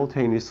 cameras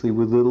simultaneously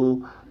with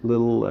little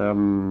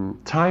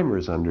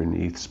timers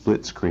underneath,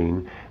 split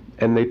screen,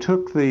 and they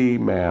took the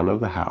man of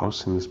the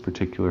house, in this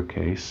particular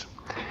case,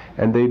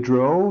 and they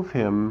drove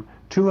him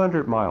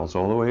 200 miles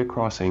all the way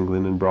across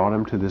England and brought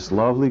him to this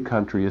lovely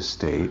country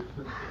estate,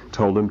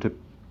 told him to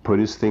put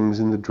his things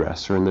in the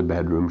dresser in the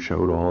bedroom,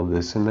 showed all of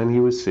this, and then he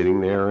was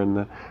sitting there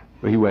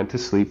he went to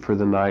sleep for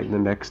the night, and the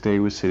next day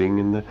was sitting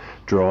in the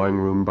drawing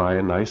room by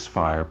a nice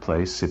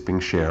fireplace, sipping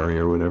sherry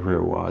or whatever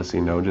it was,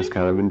 just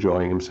kind of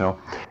enjoying himself.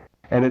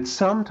 And at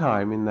some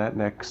time in that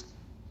next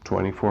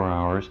 24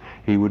 hours,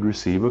 he would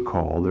receive a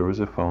call. There was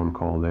a phone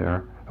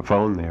there.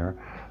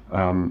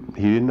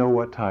 He didn't know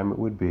what time it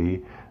would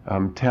be,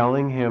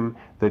 telling him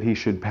that he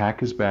should pack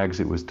his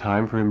bags. It was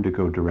time for him to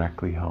go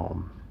directly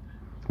home.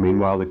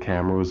 Meanwhile, the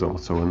camera was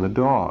also in the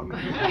dog.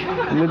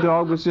 And the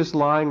dog was just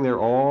lying there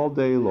all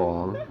day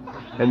long.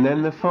 And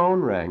then the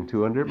phone rang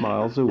 200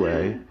 miles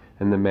away,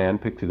 and the man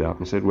picked it up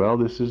and said, well,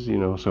 this is,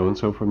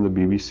 so-and-so from the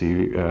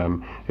BBC.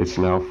 It's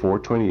now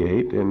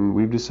 4:28, and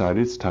we've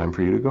decided it's time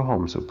for you to go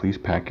home. So please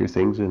pack your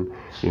things and,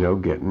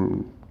 get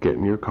in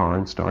your car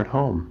and start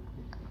home.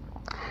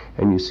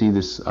 And you see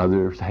this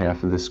other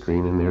half of the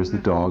screen, and there's the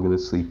dog, and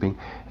it's sleeping,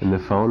 and the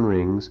phone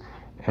rings,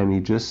 and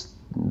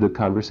the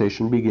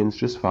conversation begins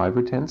just 5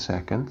 or 10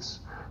 seconds,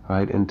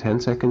 right? And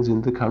 10 seconds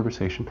into the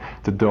conversation,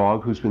 the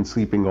dog, who's been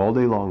sleeping all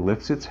day long,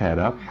 lifts its head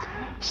up,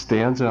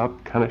 stands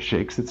up, kind of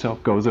shakes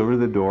itself, goes over to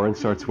the door, and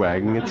starts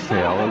wagging its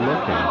tail and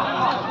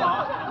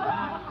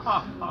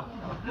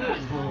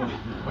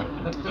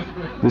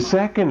looking. The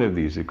second of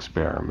these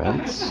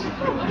experiments,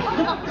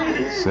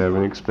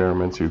 7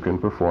 experiments you can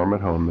perform at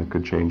home that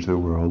could change the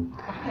world,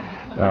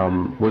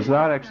 was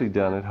not actually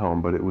done at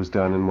home, but it was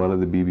done in one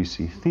of the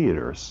BBC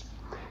theaters,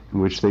 in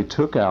which they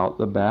took out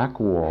the back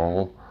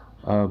wall,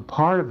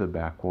 part of the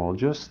back wall,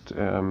 just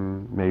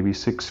maybe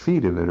 6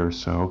 feet of it or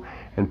so,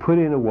 and put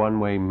in a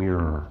one-way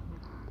mirror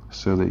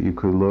so that you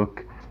could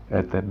look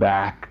at the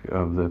back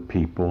of the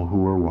people who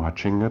were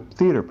watching a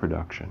theater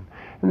production.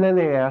 And then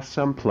they asked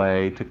some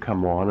play to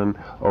come on and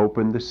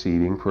open the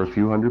seating for a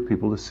few hundred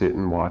people to sit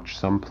and watch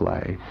some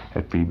play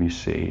at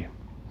BBC.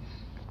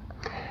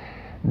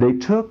 They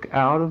took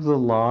out of the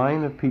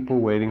line of people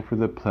waiting for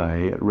the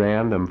play at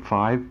random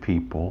 5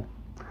 people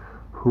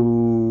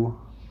who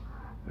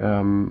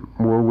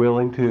were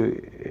willing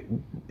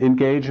to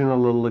engage in a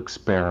little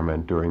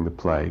experiment during the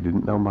play,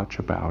 didn't know much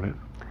about it.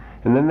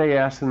 And then they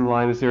asked in the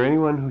line, is there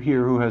anyone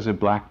here who has a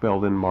black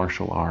belt in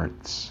martial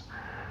arts?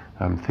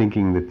 I'm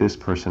thinking that this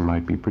person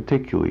might be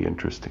particularly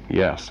interesting.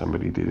 Yes,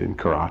 somebody did in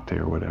karate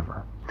or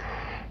whatever.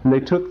 And they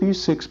took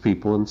these 6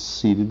 people and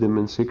seated them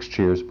in 6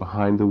 chairs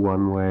behind the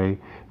one-way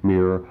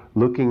mirror,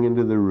 looking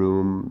into the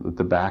room at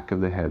the back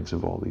of the heads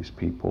of all these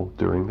people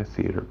during the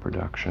theater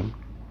production.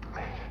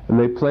 And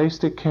they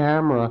placed a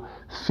camera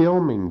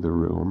filming the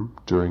room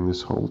during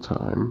this whole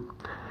time.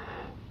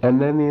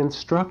 And then they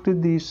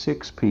instructed these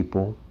 6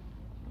 people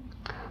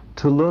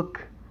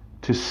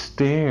to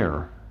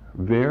stare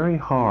very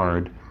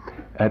hard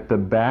at the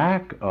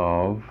back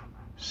of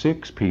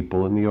 6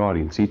 people in the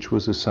audience. Each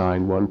was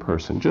assigned one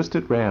person, just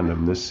at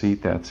random, this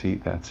seat, that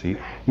seat, that seat.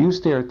 You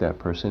stare at that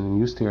person, and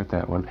you stare at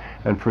that one.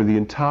 And for the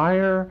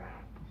entire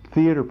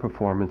theater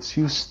performance,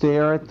 you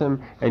stare at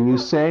them, and you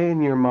say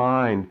in your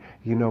mind,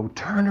 you know,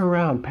 turn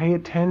around, pay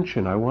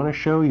attention, I want to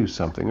show you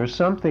something, or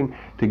something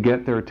to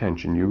get their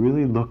attention. You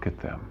really look at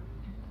them.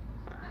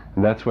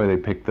 And that's why they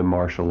picked the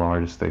martial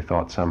artist. They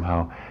thought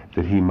somehow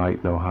that he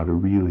might know how to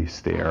really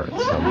stare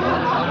at someone.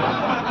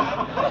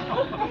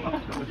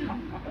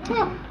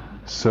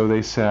 So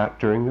they sat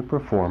during the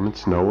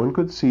performance. No one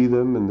could see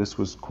them, and this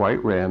was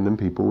quite random.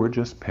 People were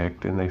just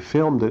picked, and they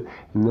filmed it.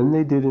 And then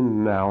they did an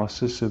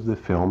analysis of the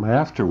film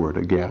afterward,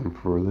 again,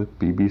 for the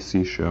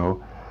BBC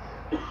show.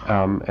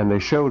 And they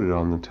showed it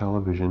on the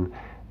television.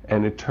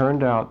 And it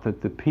turned out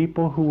that the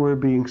people who were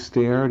being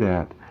stared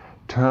at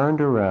turned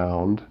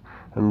around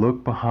and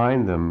looked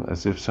behind them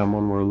as if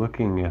someone were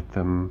looking at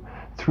them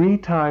 3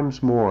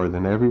 times more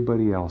than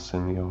everybody else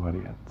in the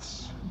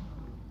audience.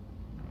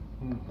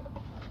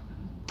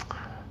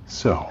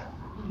 So,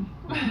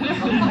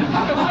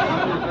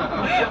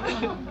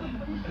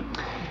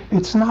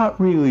 it's not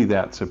really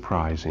that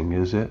surprising,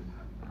 is it?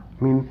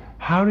 I mean,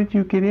 how did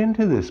you get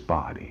into this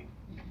body?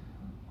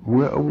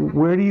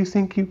 Where do you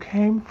think you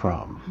came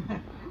from?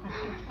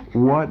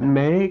 What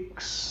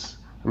makes,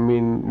 I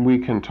mean, we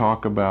can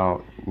talk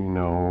about, you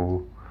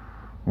know,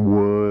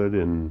 wood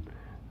and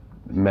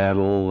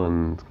metal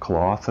and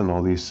cloth and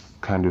all these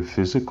kind of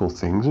physical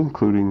things,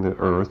 including the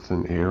earth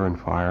and air and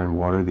fire and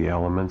water, the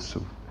elements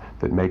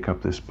that make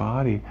up this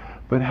body.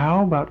 But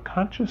how about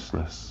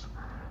consciousness?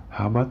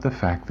 How about the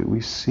fact that we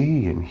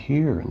see and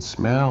hear and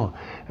smell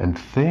and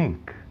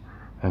think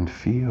and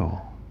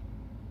feel?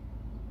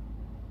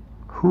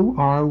 Who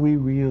are we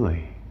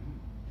really?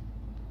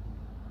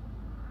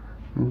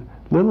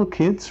 Little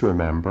kids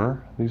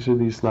remember. These are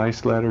these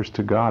nice letters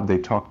to God. They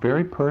talk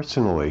very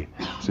personally,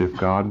 as if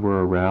God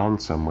were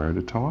around somewhere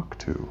to talk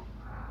to.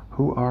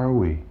 Who are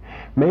we?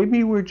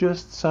 Maybe we're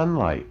just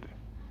sunlight.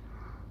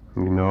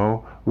 You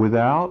know,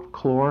 without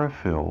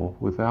chlorophyll,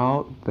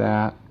 without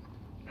that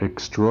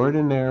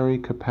extraordinary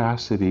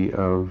capacity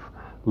of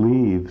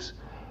leaves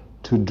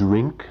to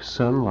drink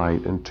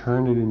sunlight and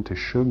turn it into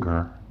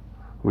sugar,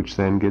 which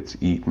then gets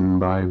eaten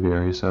by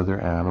various other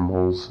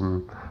animals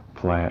and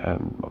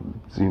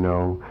you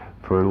know,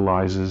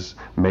 fertilizes,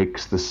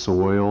 makes the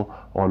soil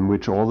on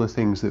which all the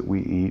things that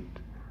we eat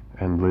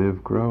and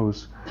live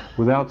grows.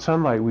 Without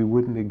sunlight, we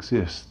wouldn't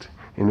exist.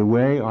 In a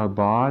way, our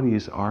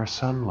bodies are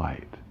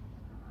sunlight.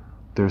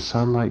 There's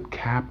sunlight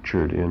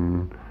captured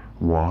in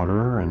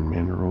water and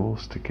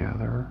minerals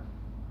together.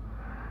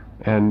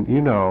 And,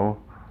 you know,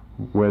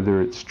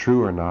 whether it's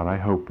true or not, I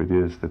hope it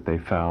is that they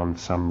found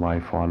some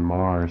life on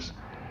Mars.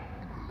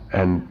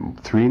 And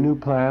 3 new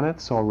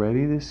planets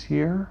already this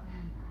year.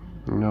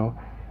 You know,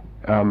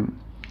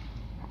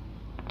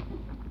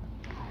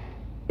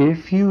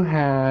 if you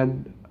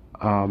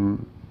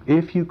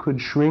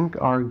could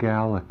shrink our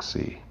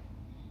galaxy,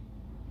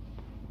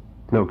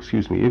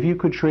 if you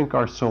could shrink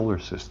our solar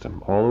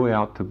system all the way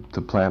out to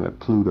planet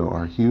Pluto,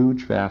 our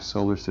huge, vast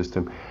solar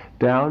system,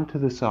 down to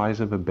the size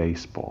of a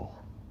baseball,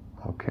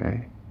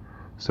 okay?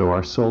 So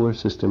our solar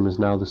system is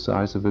now the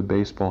size of a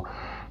baseball.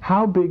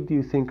 How big do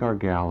you think our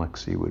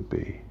galaxy would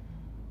be?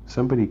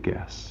 Somebody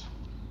guess.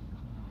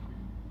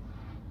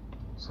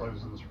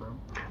 Size of this room?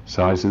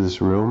 Size of this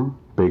room?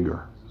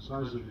 Bigger. The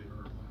size of the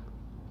Earth.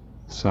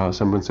 So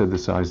someone said the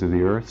size of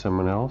the Earth.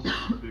 Someone else?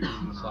 Bigger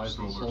than the size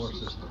of the solar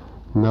system.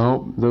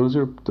 No, those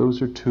are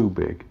too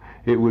big.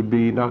 it would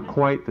be not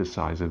quite the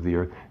size of the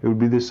Earth. It would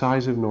be the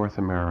size of North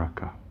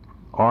America.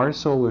 Our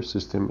solar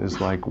system is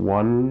like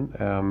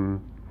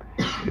one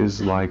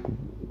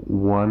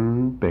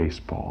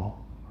baseball,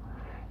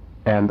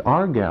 and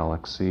our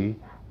galaxy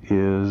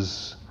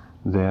is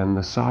then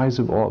the size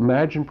of all.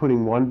 Imagine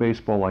putting one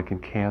baseball like in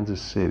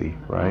Kansas City,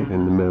 right,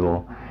 in the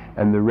middle,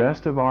 and the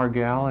rest of our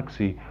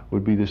galaxy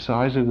would be the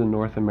size of the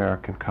North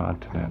American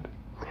continent.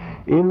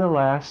 In the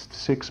last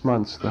 6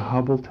 months, the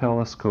Hubble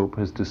telescope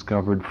has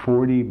discovered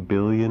 40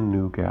 billion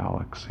new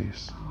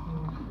galaxies.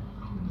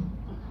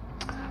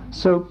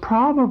 So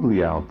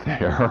probably out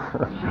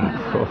there,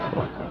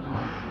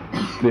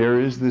 there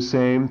is the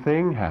same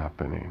thing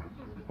happening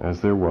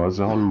as there was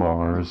on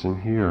Mars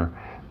and here.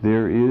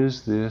 There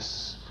is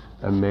this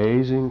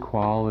amazing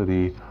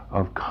quality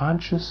of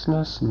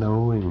consciousness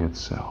knowing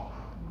itself,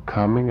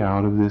 coming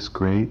out of this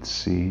great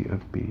sea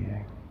of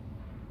being.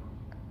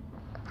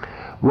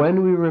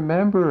 When we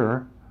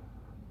remember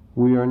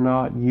we are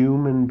not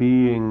human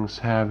beings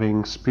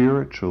having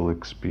spiritual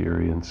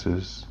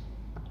experiences,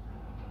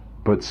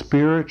 but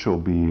spiritual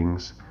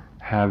beings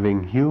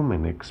having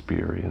human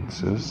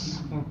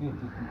experiences,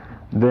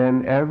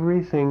 then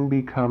everything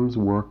becomes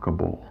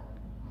workable.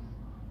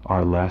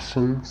 Our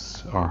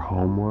lessons, our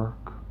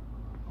homework,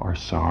 our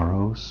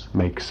sorrows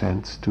make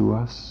sense to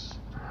us.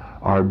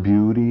 Our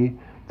beauty,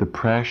 the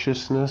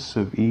preciousness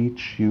of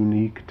each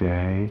unique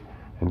day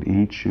and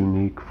each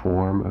unique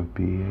form of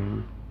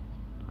being.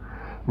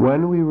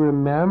 When we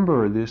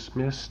remember this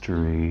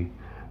mystery,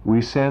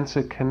 we sense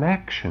a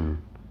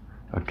connection,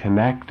 a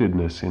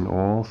connectedness in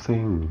all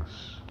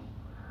things.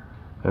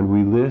 And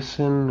we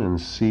listen and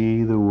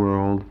see the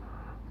world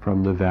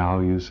from the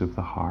values of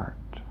the heart.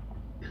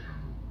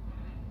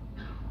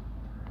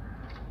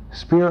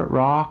 Spirit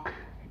Rock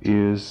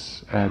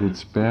is at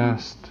its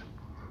best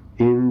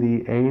in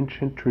the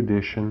ancient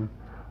tradition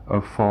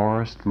of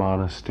forest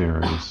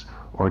monasteries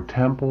or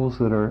temples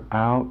that are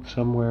out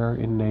somewhere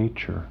in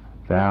nature,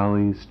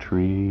 valleys,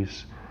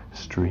 trees,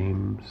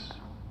 streams.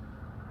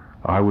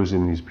 I was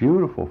in these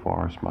beautiful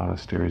forest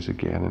monasteries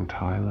again in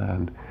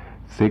Thailand,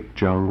 thick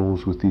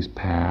jungles with these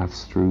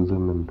paths through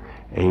them and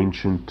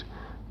ancient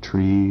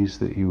trees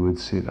that you would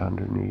sit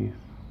underneath.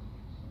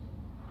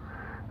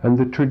 And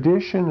the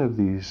tradition of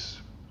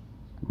these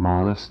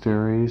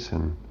monasteries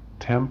and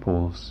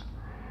temples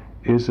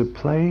is a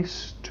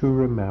place to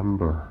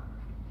remember,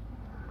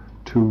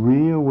 to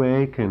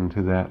reawaken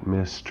to that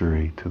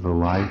mystery, to the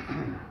life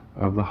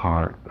of the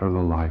heart or the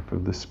life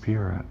of the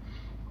spirit.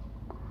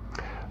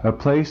 A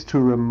place to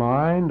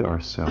remind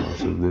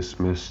ourselves of this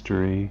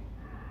mystery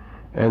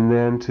and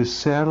then to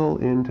settle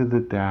into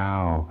the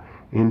Tao,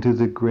 into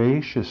the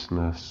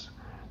graciousness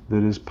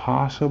that is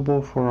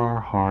possible for our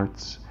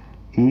hearts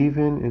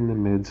even in the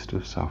midst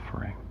of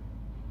suffering.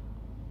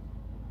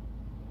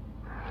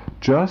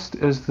 Just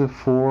as the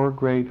four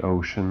great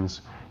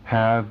oceans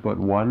have but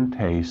one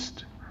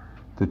taste,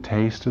 the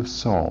taste of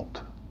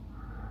salt,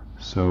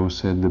 so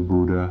said the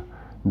Buddha,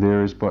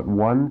 there is but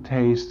one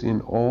taste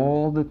in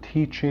all the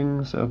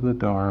teachings of the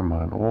Dharma,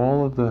 and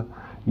all of the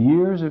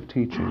years of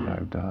teaching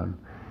I've done,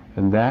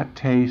 and that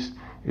taste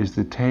is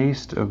the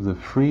taste of the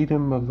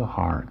freedom of the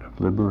heart, of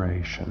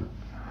liberation,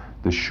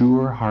 the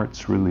sure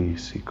heart's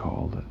release, he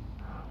called it.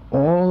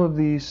 All of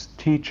these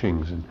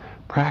teachings and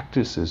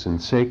practices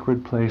and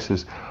sacred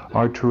places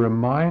are to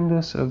remind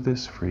us of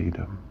this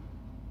freedom.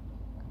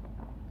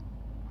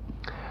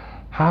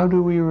 How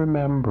do we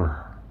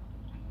remember?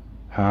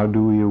 How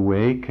do we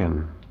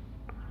awaken?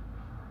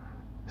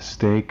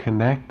 Stay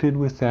connected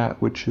with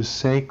that which is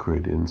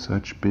sacred in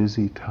such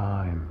busy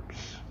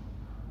times.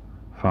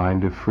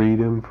 Find a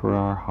freedom for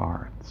our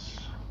hearts.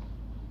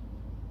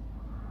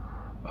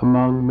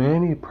 Among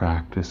many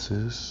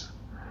practices,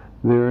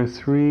 there are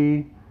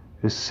three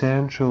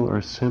essential or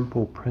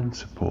simple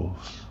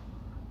principles,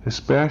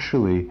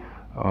 especially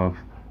of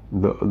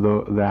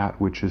that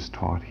which is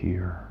taught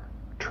here,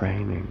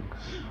 trainings.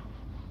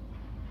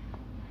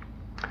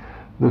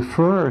 The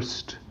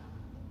first,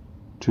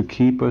 to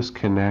keep us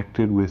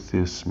connected with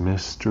this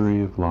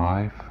mystery of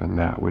life and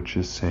that which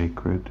is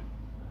sacred,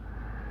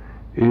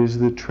 is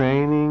the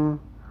training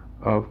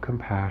of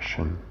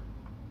compassion,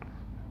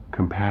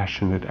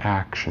 compassionate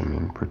action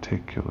in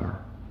particular.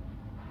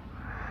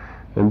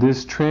 And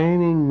this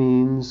training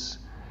means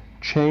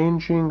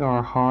changing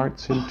our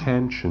heart's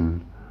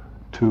intention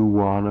to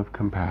one of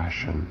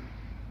compassion,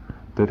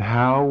 that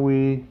how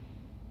we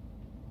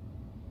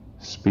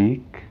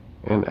speak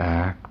and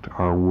act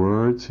are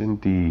words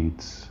and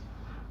deeds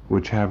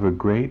which have a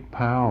great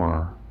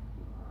power,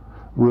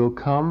 will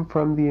come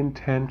from the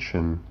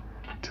intention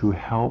to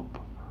help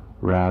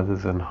rather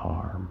than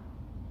harm.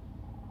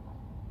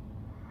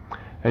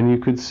 And you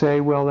could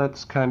say, well,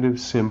 that's kind of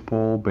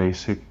simple,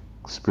 basic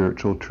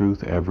spiritual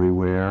truth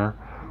everywhere,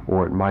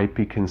 or it might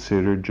be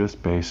considered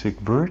just basic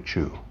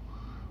virtue,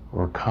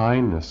 or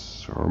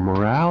kindness, or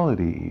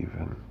morality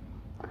even.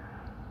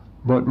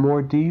 But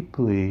more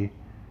deeply,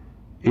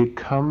 it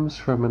comes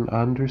from an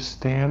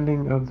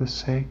understanding of the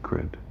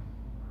sacred,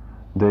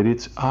 that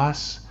it's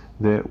us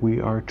that we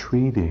are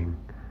treating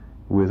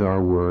with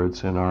our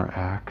words and our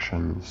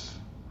actions.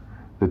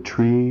 The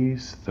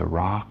trees, the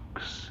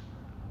rocks,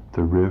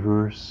 the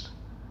rivers,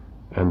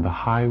 and the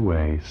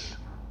highways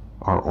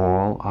are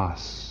all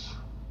us.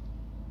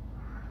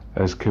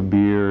 As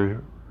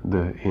Kabir,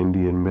 the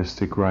Indian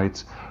mystic,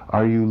 writes,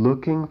 "Are you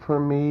looking for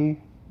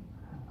me?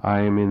 I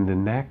am in the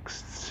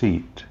next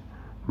seat.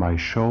 My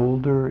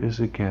shoulder is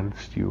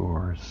against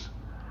yours.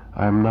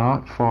 I am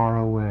not far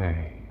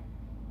away."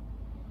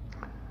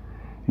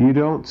 You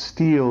don't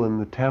steal in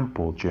the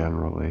temple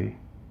generally.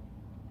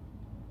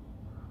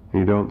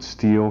 You don't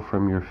steal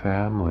from your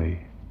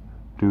family,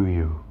 do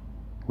you?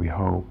 We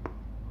hope.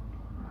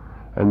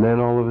 And then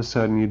all of a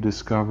sudden you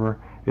discover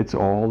it's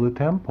all the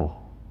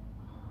temple.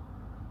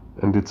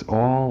 And it's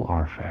all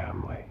our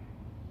family.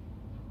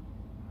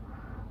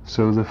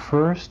 So the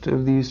first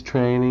of these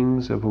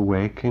trainings of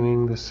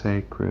awakening the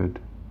sacred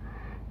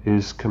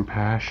is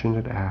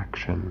compassionate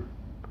action.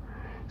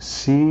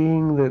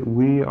 Seeing that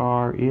we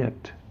are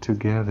it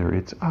together.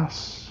 It's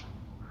us.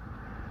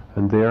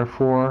 And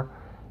therefore,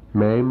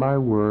 may my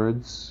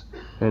words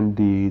and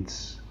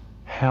deeds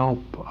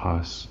help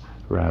us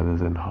rather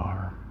than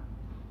harm.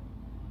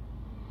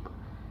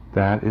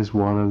 That is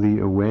one of the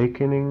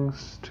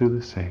awakenings to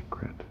the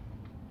sacred.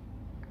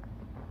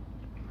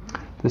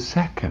 The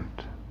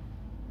second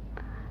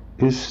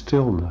is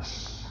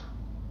stillness.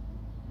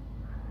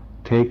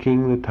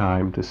 Taking the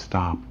time to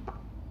stop.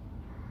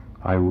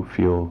 I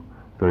feel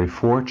very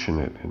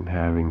fortunate in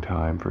having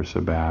time for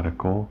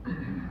sabbatical,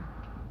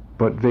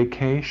 but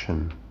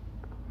vacation,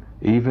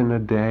 even a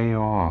day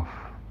off,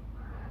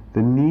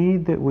 the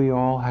need that we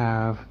all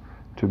have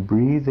to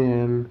breathe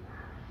in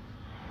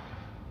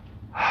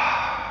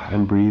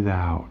and breathe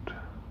out,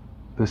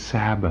 the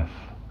Sabbath.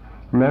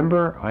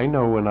 Remember, I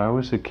know when I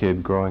was a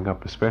kid growing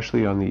up,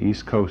 especially on the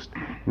East Coast,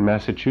 in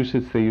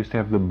Massachusetts, they used to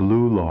have the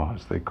blue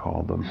laws, they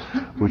called them,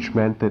 which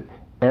meant that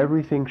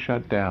everything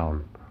shut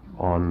down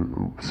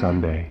on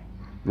Sunday.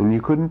 And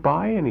you couldn't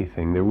buy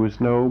anything. There was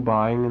no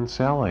buying and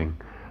selling.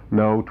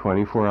 No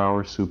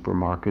 24-hour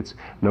supermarkets,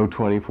 no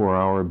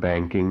 24-hour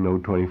banking, no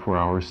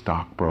 24-hour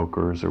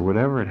stockbrokers, or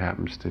whatever it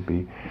happens to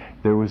be.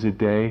 There was a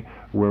day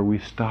where we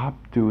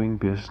stopped doing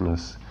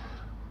business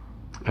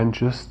and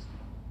just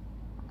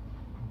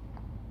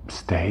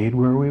stayed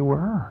where we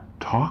were,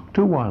 talked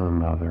to one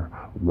another,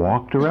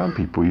 walked around.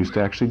 People used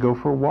to actually go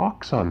for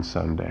walks on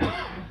Sunday.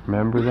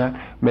 Remember that?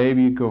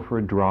 Maybe you'd go for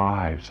a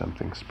drive,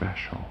 something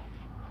special.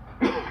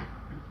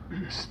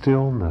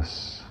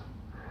 Stillness,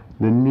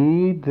 the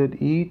need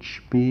that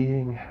each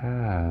being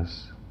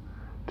has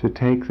to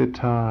take the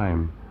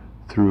time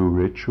through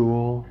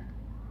ritual,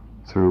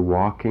 through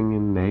walking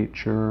in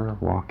nature,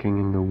 walking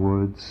in the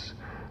woods,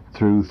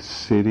 through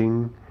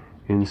sitting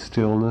in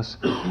stillness,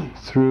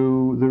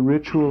 through the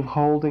ritual of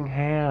holding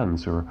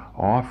hands or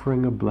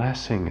offering a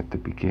blessing at the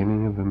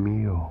beginning of a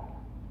meal.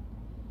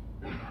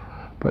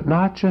 But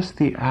not just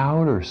the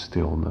outer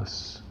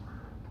stillness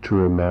to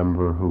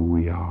remember who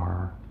we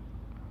are,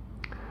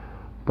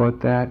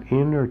 but that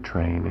inner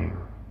training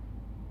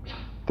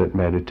that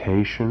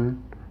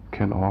meditation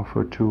can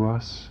offer to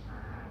us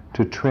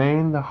to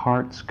train the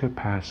heart's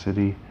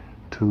capacity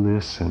to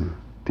listen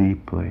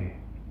deeply,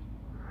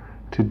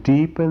 to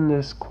deepen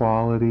this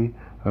quality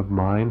of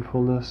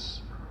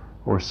mindfulness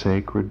or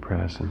sacred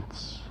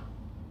presence.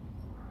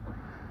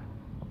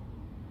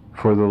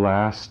 For the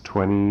last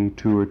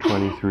 22 or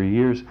 23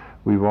 years,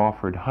 we've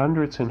offered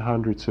hundreds and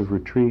hundreds of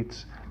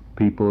retreats.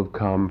 People have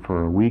come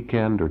for a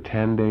weekend or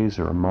 10 days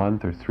or a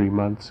month or 3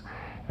 months,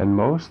 and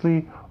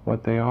mostly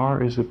what they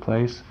are is a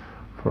place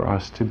for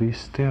us to be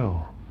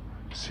still.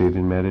 Sit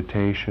in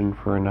meditation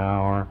for an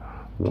hour,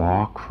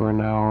 walk for an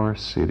hour,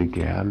 sit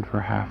again for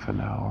half an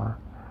hour,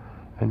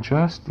 and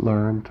just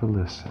learn to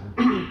listen.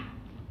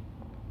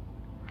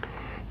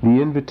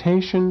 The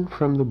invitation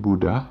from the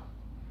Buddha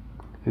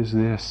is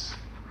this.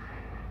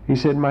 He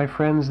said, "My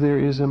friends, there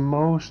is a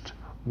most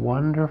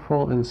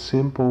wonderful and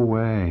simple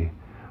way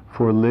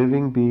for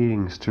living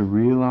beings to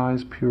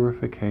realize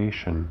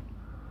purification,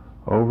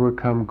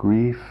 overcome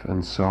grief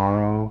and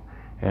sorrow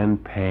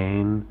and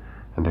pain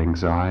and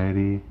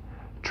anxiety,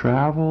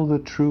 travel the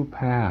true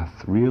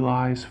path,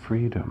 realize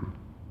freedom."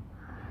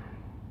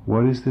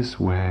 What is this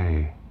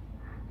way?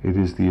 It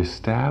is the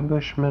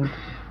establishment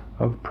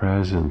of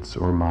presence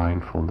or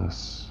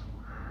mindfulness.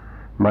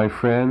 My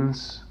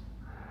friends,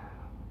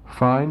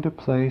 find a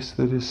place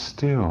that is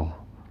still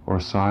or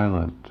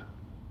silent,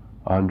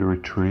 under a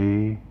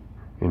tree,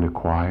 in a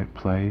quiet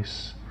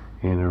place,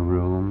 in a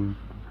room,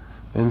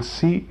 and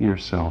seat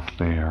yourself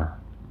there,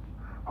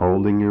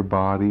 holding your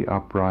body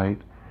upright,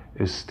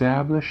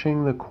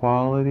 establishing the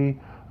quality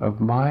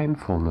of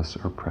mindfulness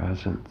or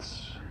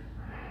presence.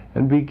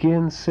 And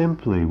begin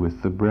simply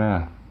with the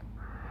breath,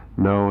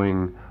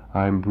 knowing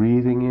I'm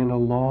breathing in a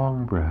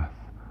long breath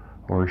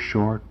or a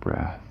short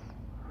breath.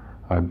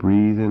 I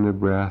breathe in a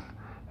breath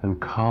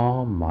and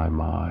calm my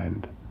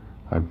mind.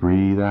 I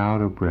breathe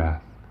out a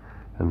breath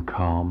and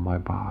calm my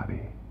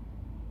body.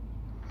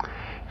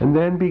 And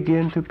then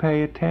begin to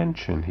pay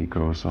attention, he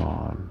goes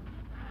on.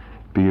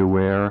 Be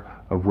aware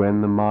of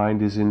when the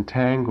mind is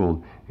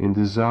entangled in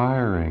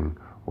desiring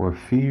or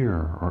fear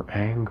or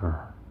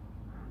anger.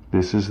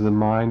 This is the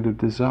mind of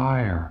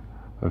desire,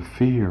 of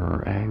fear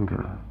or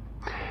anger.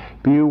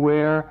 Be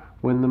aware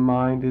when the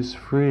mind is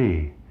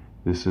free.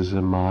 This is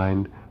a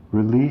mind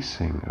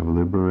releasing, of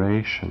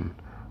liberation,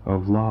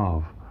 of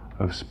love,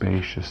 of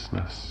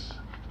spaciousness.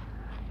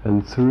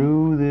 And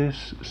through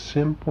this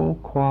simple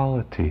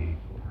quality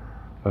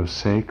of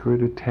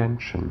sacred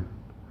attention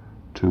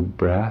to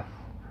breath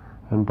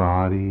and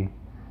body,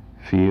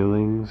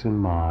 feelings and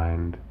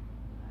mind,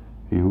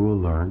 you will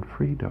learn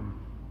freedom.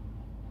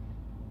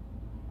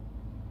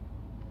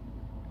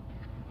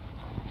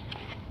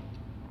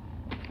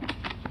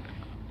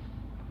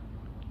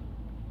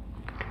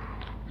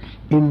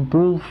 In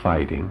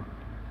bullfighting,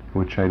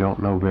 which I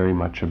don't know very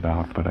much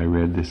about, but I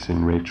read this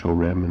in Rachel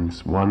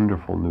Remen's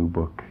wonderful new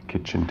book,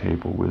 Kitchen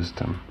Table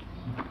Wisdom.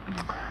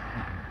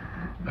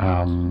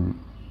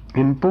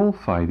 In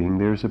bullfighting,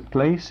 there's a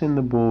place in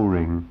the bull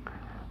ring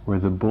where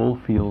the bull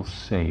feels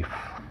safe.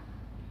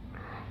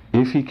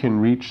 If he can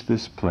reach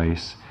this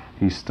place,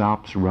 he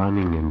stops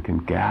running and can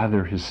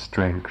gather his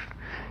strength.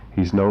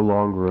 He's no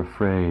longer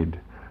afraid.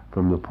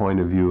 From the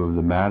point of view of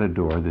the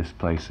matador, this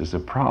place is a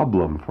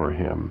problem for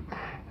him.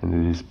 And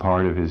it is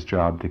part of his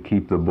job to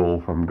keep the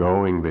bull from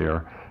going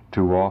there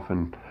too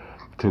often,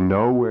 to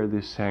know where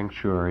this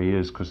sanctuary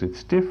is, because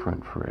it's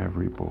different for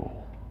every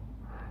bull,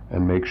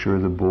 and make sure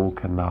the bull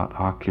cannot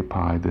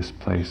occupy this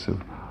place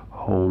of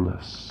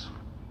wholeness.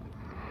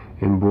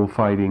 In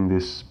bullfighting,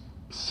 this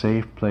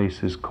safe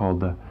place is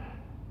called the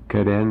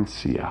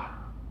carencia.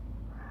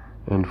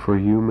 And for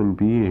human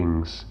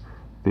beings,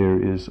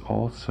 there is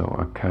also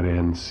a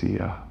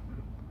carencia.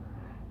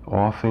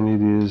 Often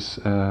it is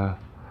a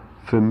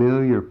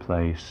familiar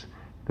place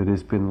that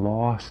has been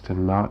lost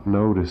and not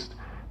noticed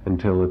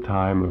until a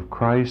time of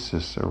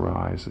crisis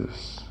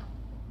arises.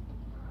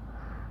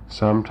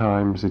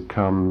 Sometimes it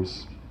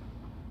comes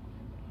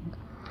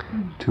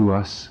to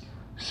us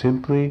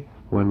simply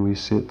when we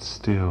sit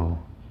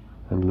still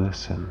and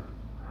listen.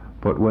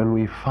 But when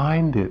we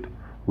find it,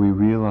 we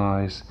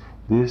realize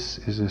this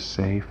is a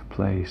safe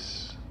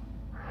place.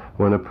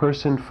 When a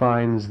person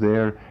finds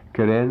their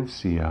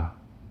carencia,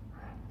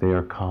 they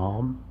are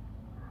calm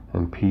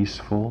and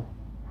peaceful,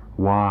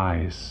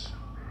 wise.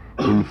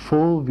 In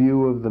full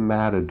view of the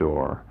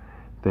matador,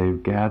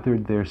 they've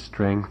gathered their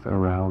strength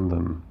around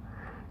them.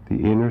 The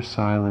inner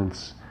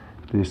silence,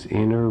 this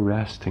inner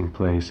resting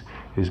place,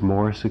 is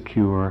more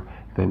secure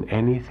than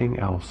anything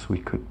else we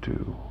could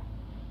do.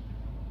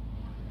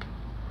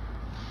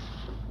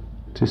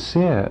 To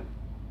sit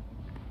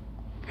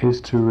is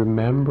to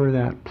remember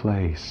that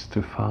place,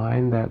 to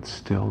find that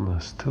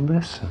stillness, to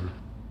listen.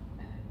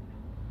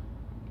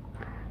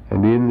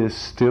 And in this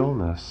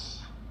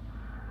stillness,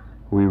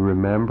 we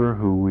remember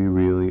who we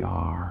really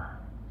are.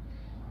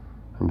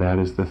 And that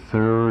is the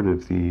third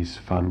of these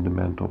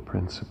fundamental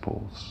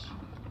principles.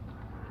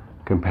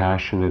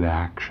 Compassionate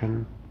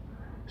action,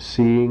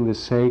 seeing the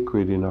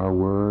sacred in our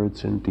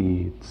words and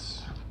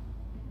deeds.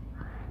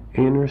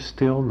 Inner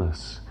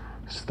stillness,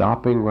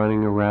 stopping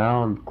running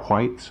around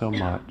quite so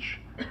much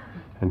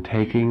and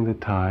taking the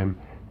time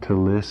to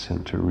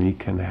listen, to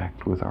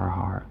reconnect with our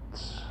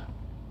hearts.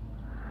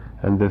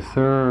 And the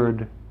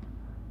third,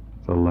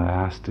 the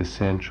last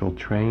essential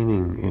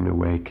training in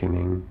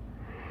awakening,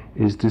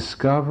 is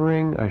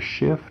discovering a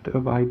shift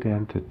of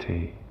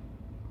identity.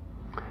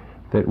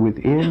 That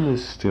within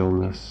this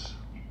stillness,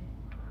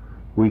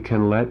 we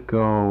can let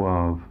go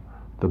of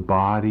the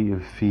body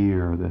of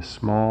fear, the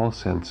small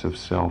sense of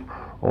self,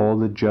 all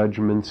the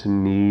judgments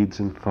and needs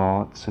and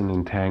thoughts and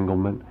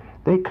entanglement.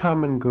 They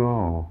come and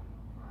go,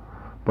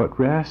 but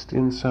rest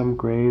in some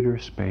greater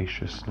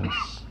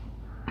spaciousness.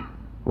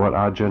 What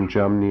Ajahn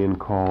Jumnian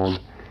called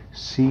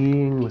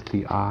seeing with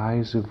the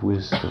eyes of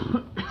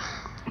wisdom,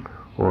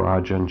 or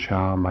Ajahn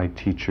Chah, my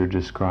teacher,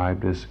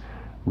 described as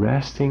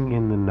resting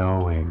in the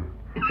knowing,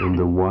 in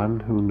the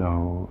one who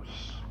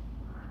knows.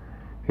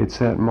 It's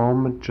that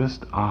moment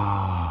just,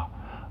 now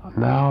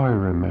I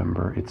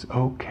remember, it's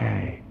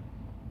okay.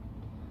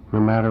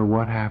 No matter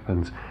what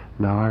happens,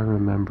 now I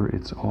remember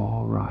it's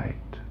all right.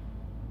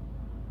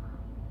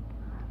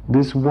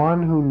 This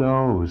one who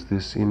knows,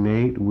 this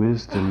innate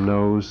wisdom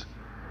knows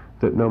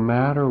that no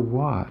matter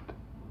what,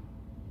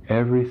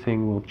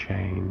 everything will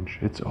change.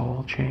 It's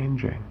all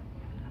changing.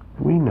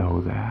 We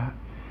know that.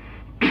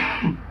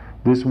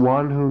 This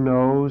one who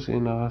knows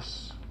in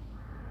us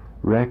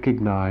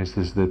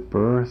recognizes that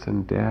birth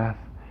and death,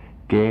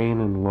 gain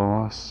and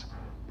loss,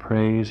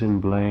 praise and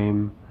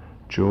blame,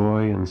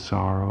 joy and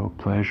sorrow,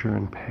 pleasure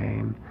and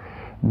pain,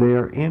 they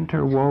are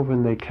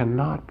interwoven. They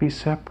cannot be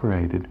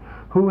separated.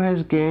 Who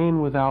has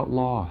gain without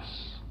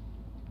loss?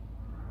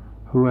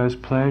 Who has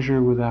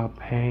pleasure without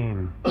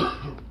pain?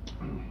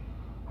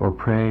 Or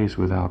praise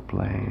without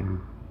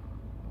blame?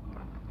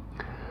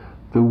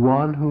 The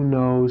one who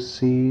knows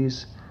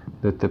sees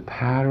that the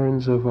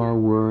patterns of our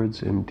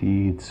words and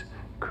deeds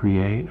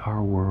create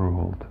our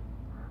world,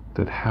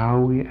 that how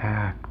we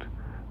act,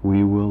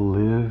 we will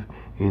live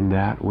in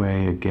that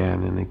way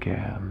again and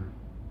again.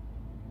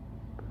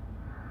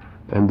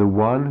 And the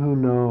one who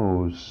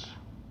knows,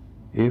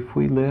 if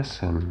we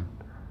listen,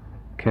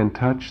 can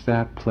touch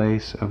that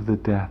place of the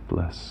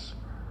deathless,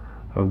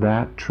 of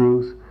that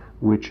truth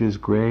which is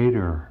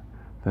greater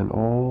than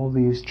all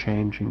these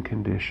changing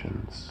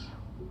conditions,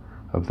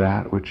 of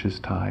that which is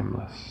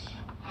timeless.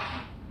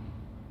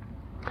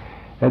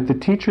 At the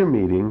teacher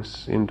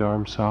meetings in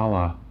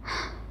Dharamsala,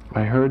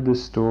 I heard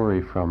this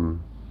story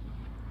from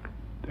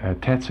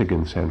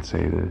Tetsugen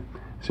Sensei, the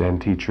Zen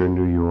teacher in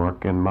New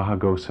York, and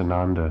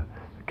Mahagosananda,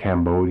 the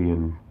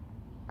Cambodian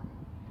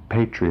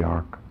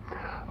patriarch,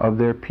 of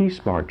their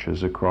peace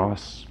marches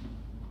across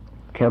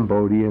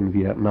Cambodia and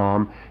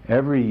Vietnam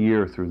every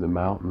year through the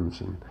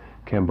mountains in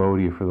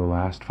Cambodia for the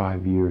last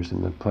 5 years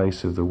in the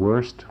place of the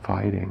worst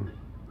fighting.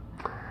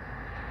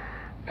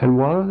 And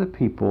one of the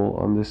people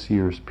on this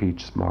year's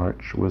peace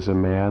march was a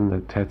man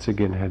that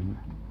Tetsugen had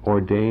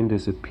ordained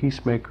as a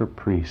peacemaker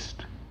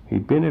priest.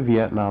 He'd been a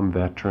Vietnam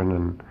veteran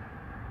and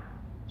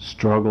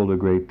struggled a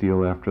great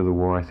deal after the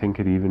war. I think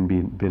had even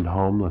been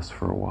homeless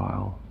for a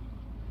while.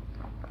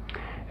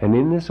 And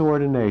in this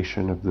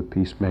ordination of the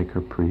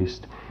peacemaker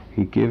priest,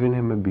 he'd given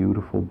him a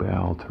beautiful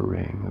bell to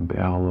ring, a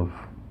bell of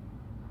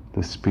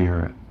the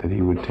spirit that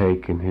he would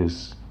take in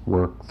his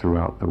work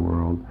throughout the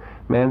world.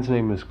 Man's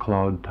name is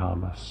Claude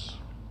Thomas.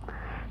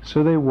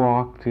 So they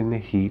walked in the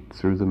heat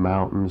through the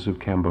mountains of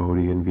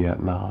Cambodia and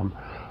Vietnam,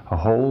 a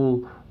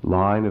whole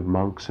line of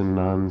monks and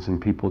nuns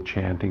and people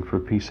chanting for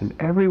peace, and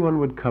everyone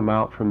would come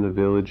out from the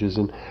villages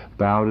and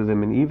bow to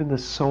them, and even the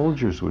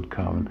soldiers would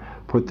come and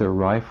put their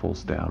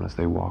rifles down as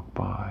they walked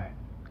by.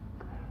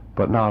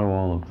 But not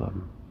all of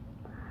them.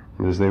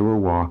 And as they were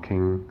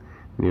walking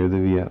near the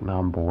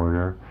Vietnam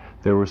border,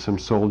 there were some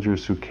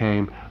soldiers who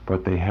came,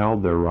 but they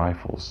held their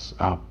rifles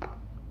up,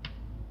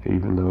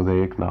 even though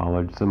they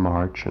acknowledged the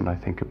march and I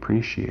think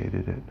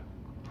appreciated it.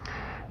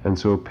 And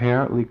so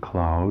apparently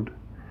Claude,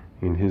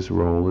 in his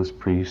role as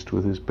priest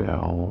with his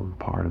bell and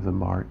part of the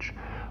march,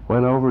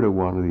 went over to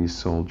one of these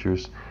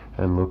soldiers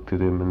and looked at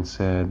him and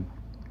said,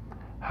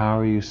 "How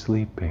are you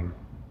sleeping?"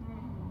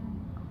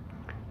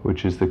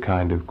 Which is the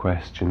kind of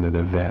question that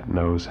a vet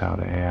knows how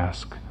to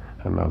ask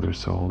another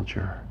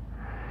soldier.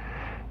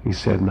 He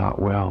said,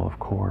 "Not well, of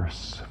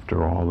course,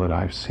 after all that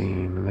I've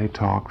seen." And they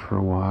talked for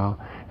a while.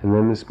 And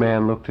then this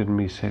man looked at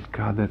me and said,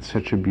 "God, that's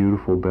such a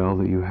beautiful bell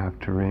that you have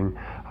to ring.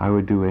 I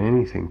would do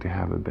anything to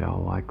have a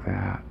bell like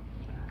that."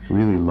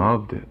 Really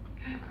loved it.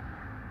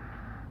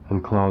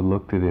 And Claude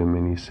looked at him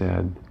and he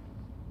said,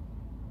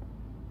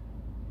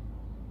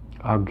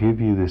 "I'll give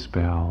you this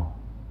bell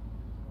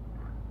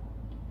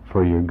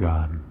for your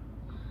gun.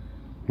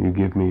 You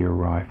give me your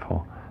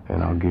rifle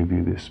and I'll give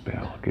you this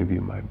bell. I'll give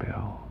you my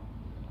bell."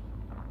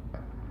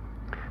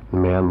 The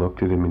man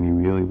looked at him and he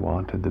really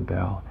wanted the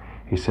bell.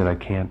 He said, "I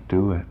can't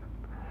do it.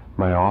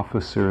 My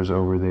officer is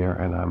over there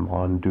and I'm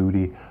on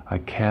duty. I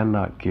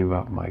cannot give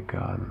up my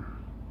gun."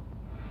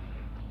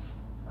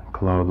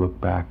 Claude looked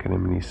back at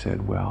him and he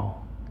said,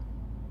 "Well,"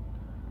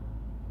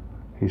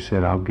 he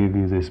said, "I'll give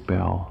you this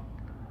bell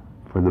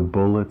for the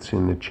bullets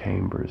in the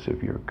chambers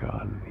of your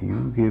gun.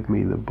 You give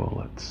me the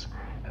bullets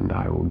and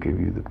I will give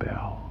you the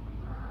bell."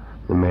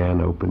 The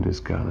man opened his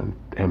gun and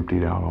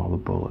emptied out all the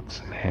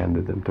bullets and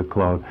handed them to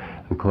Claude,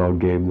 and Claude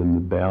gave them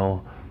the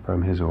bell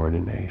from his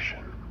ordination.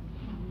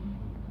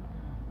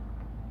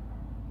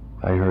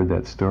 I heard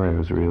that story. I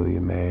was really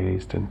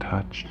amazed and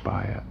touched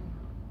by it.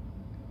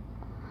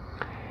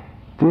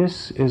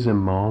 This is a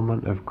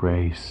moment of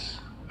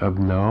grace, of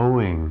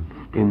knowing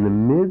in the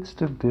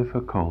midst of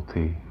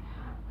difficulty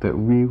that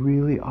we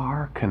really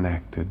are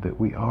connected, that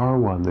we are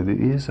one, that it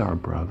is our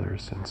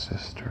brothers and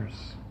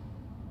sisters.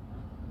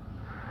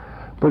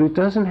 But it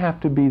doesn't have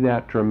to be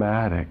that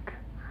dramatic.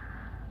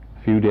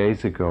 A few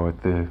days ago,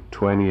 at the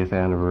 20th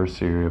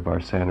anniversary of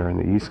our center in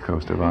the East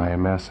Coast of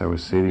IMS, I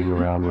was sitting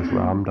around with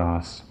Ram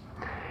Dass.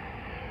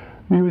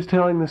 He was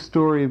telling the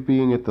story of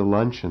being at the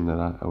luncheon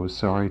that I was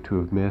sorry to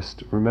have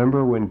missed.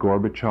 Remember when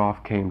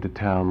Gorbachev came to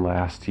town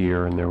last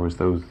year and there was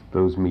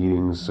those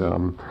meetings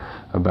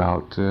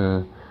about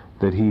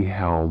that he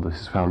held,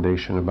 his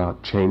foundation,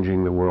 about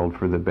changing the world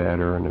for the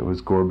better, and it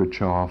was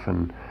Gorbachev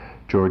and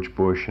George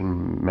Bush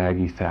and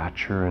Maggie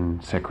Thatcher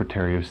and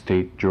Secretary of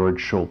State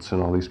George Shultz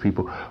and all these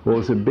people. Well, it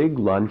was a big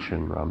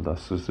luncheon. Ram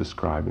Dass was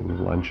describing the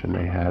luncheon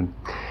they had.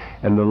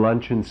 And the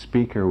luncheon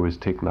speaker was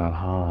Thich Nhat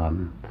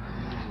Hanh,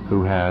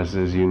 who has,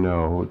 as you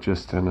know,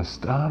 just an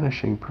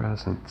astonishing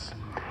presence.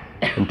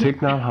 And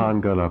Thich Nhat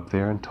Hanh got up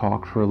there and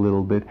talked for a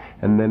little bit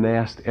and then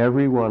asked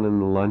everyone in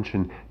the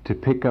luncheon to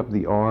pick up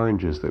the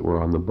oranges that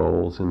were on the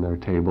bowls in their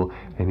table,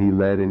 and he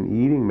led an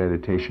eating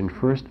meditation,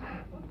 first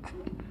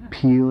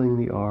peeling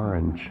the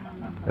orange.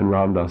 And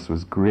Ram Dass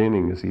was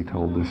grinning as he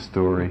told this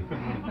story.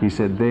 He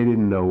said they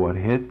didn't know what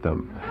hit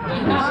them.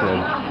 He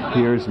said,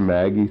 here's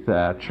Maggie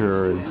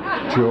Thatcher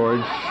and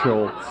George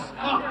Shultz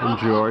and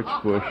George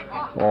Bush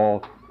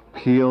all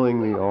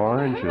peeling the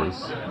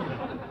oranges.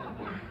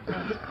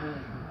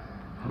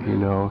 You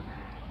know,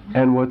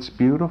 and what's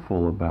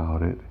beautiful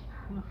about it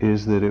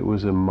is that it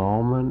was a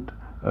moment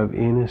of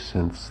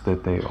innocence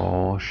that they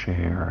all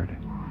shared.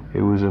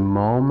 It was a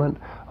moment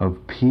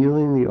of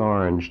peeling the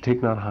orange.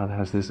 Thich Nhat Hanh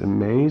has this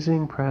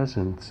amazing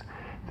presence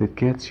that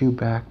gets you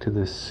back to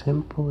the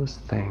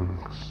simplest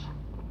things.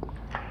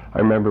 I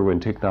remember when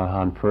Thich Nhat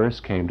Hanh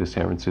first came to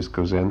San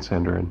Francisco Zen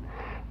Center, and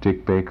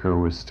Dick Baker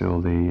was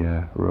still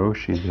the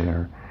Roshi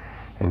there,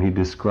 and he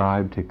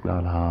described Thich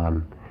Nhat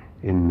Hanh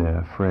in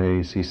a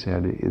phrase. He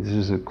said, "This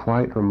is a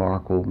quite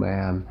remarkable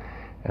man,"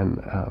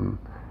 and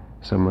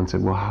someone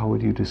said, "Well, how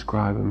would you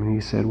describe him?" And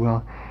he said,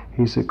 "Well,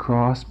 he's a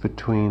cross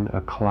between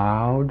a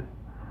cloud,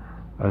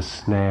 a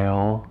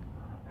snail,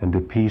 and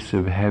a piece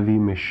of heavy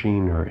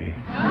machinery."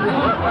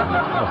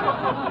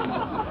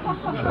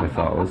 Which I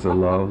thought was a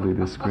lovely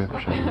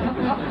description.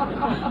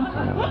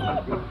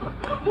 Yeah.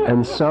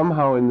 And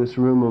somehow in this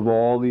room of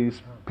all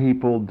these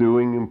people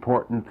doing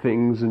important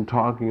things and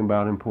talking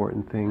about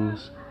important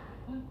things,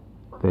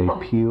 they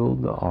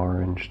peeled the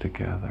orange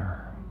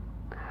together.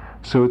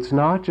 So it's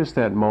not just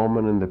that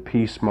moment in the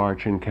Peace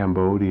March in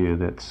Cambodia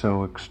that's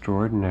so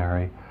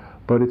extraordinary,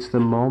 but it's the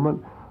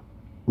moment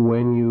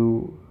when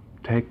you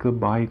take a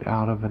bite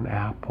out of an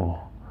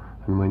apple,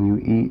 and when you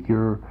eat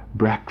your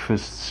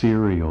breakfast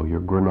cereal,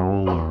 your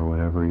granola or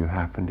whatever you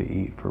happen to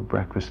eat for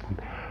breakfast, and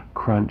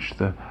crunch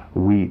the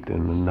wheat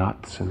and the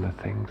nuts and the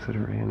things that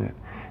are in it.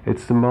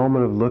 It's the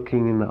moment of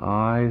looking in the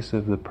eyes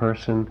of the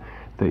person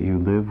that you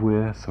live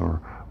with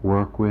or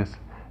work with,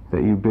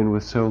 that you've been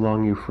with so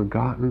long you've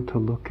forgotten to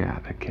look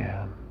at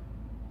again.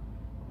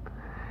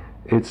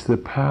 It's the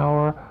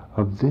power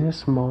of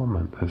this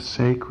moment of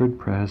sacred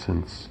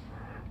presence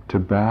to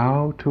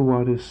bow to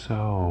what is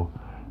so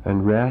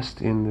and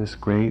rest in this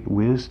great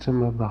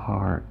wisdom of the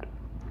heart,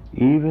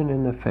 even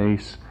in the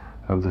face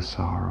of the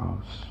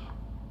sorrows.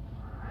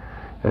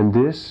 And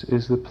this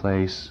is the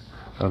place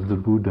of the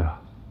Buddha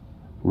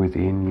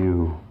within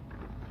you,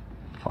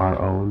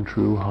 our own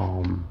true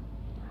home.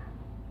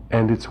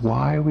 And it's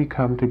why we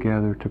come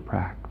together to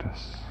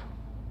practice.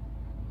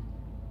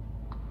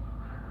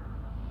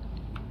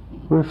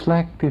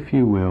 Reflect, if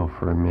you will,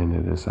 for a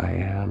minute as I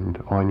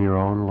end, on your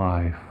own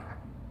life.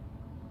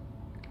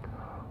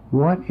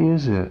 What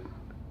is it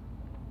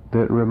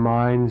that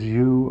reminds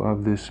you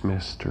of this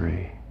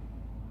mystery?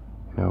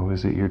 You know,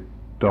 is it your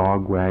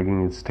dog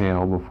wagging its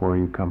tail before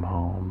you come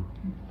home?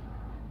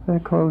 Then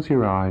close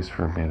your eyes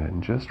for a minute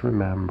and just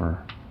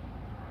remember.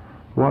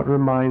 What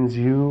reminds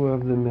you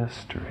of the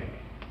mystery?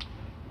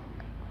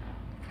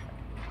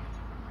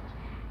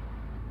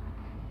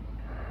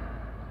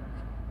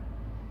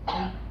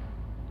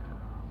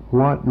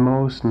 What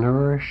most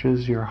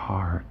nourishes your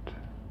heart?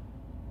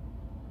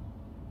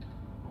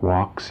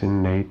 Walks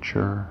in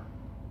nature,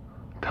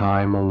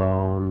 time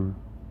alone,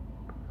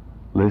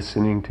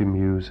 listening to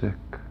music,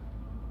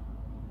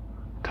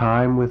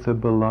 time with a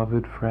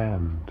beloved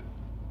friend,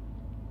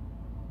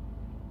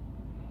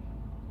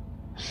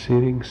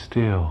 sitting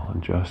still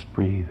and just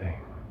breathing.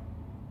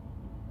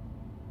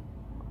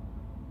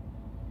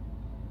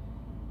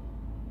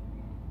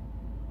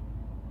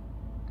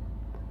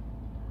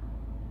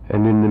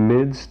 And in the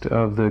midst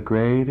of the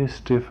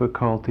greatest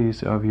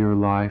difficulties of your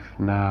life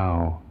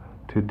now,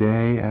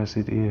 today as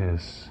it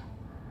is,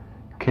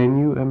 can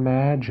you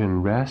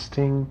imagine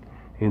resting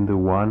in the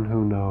one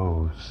who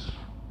knows,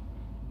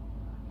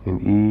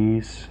 in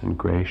ease and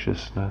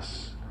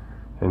graciousness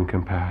and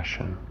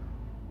compassion?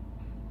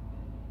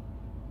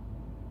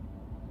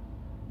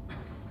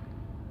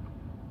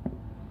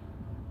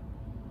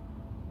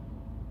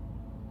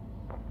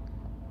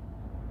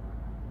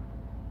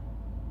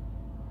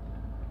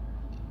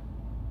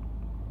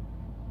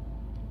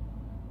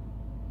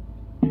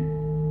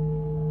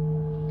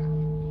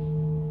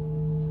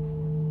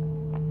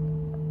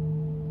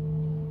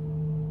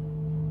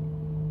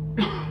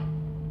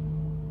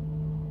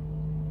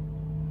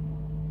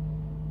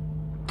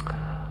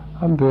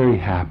 I'm very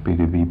happy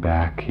to be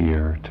back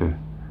here to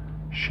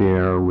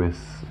share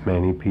with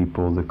many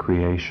people the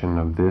creation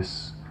of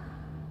this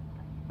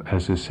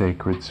as a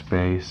sacred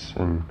space,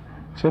 and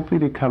simply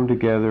to come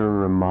together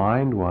and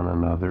remind one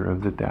another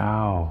of the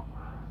Tao,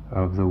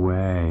 of the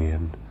way,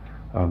 and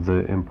of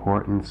the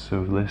importance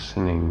of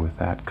listening with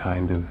that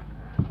kind of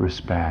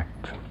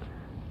respect,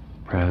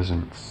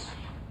 presence.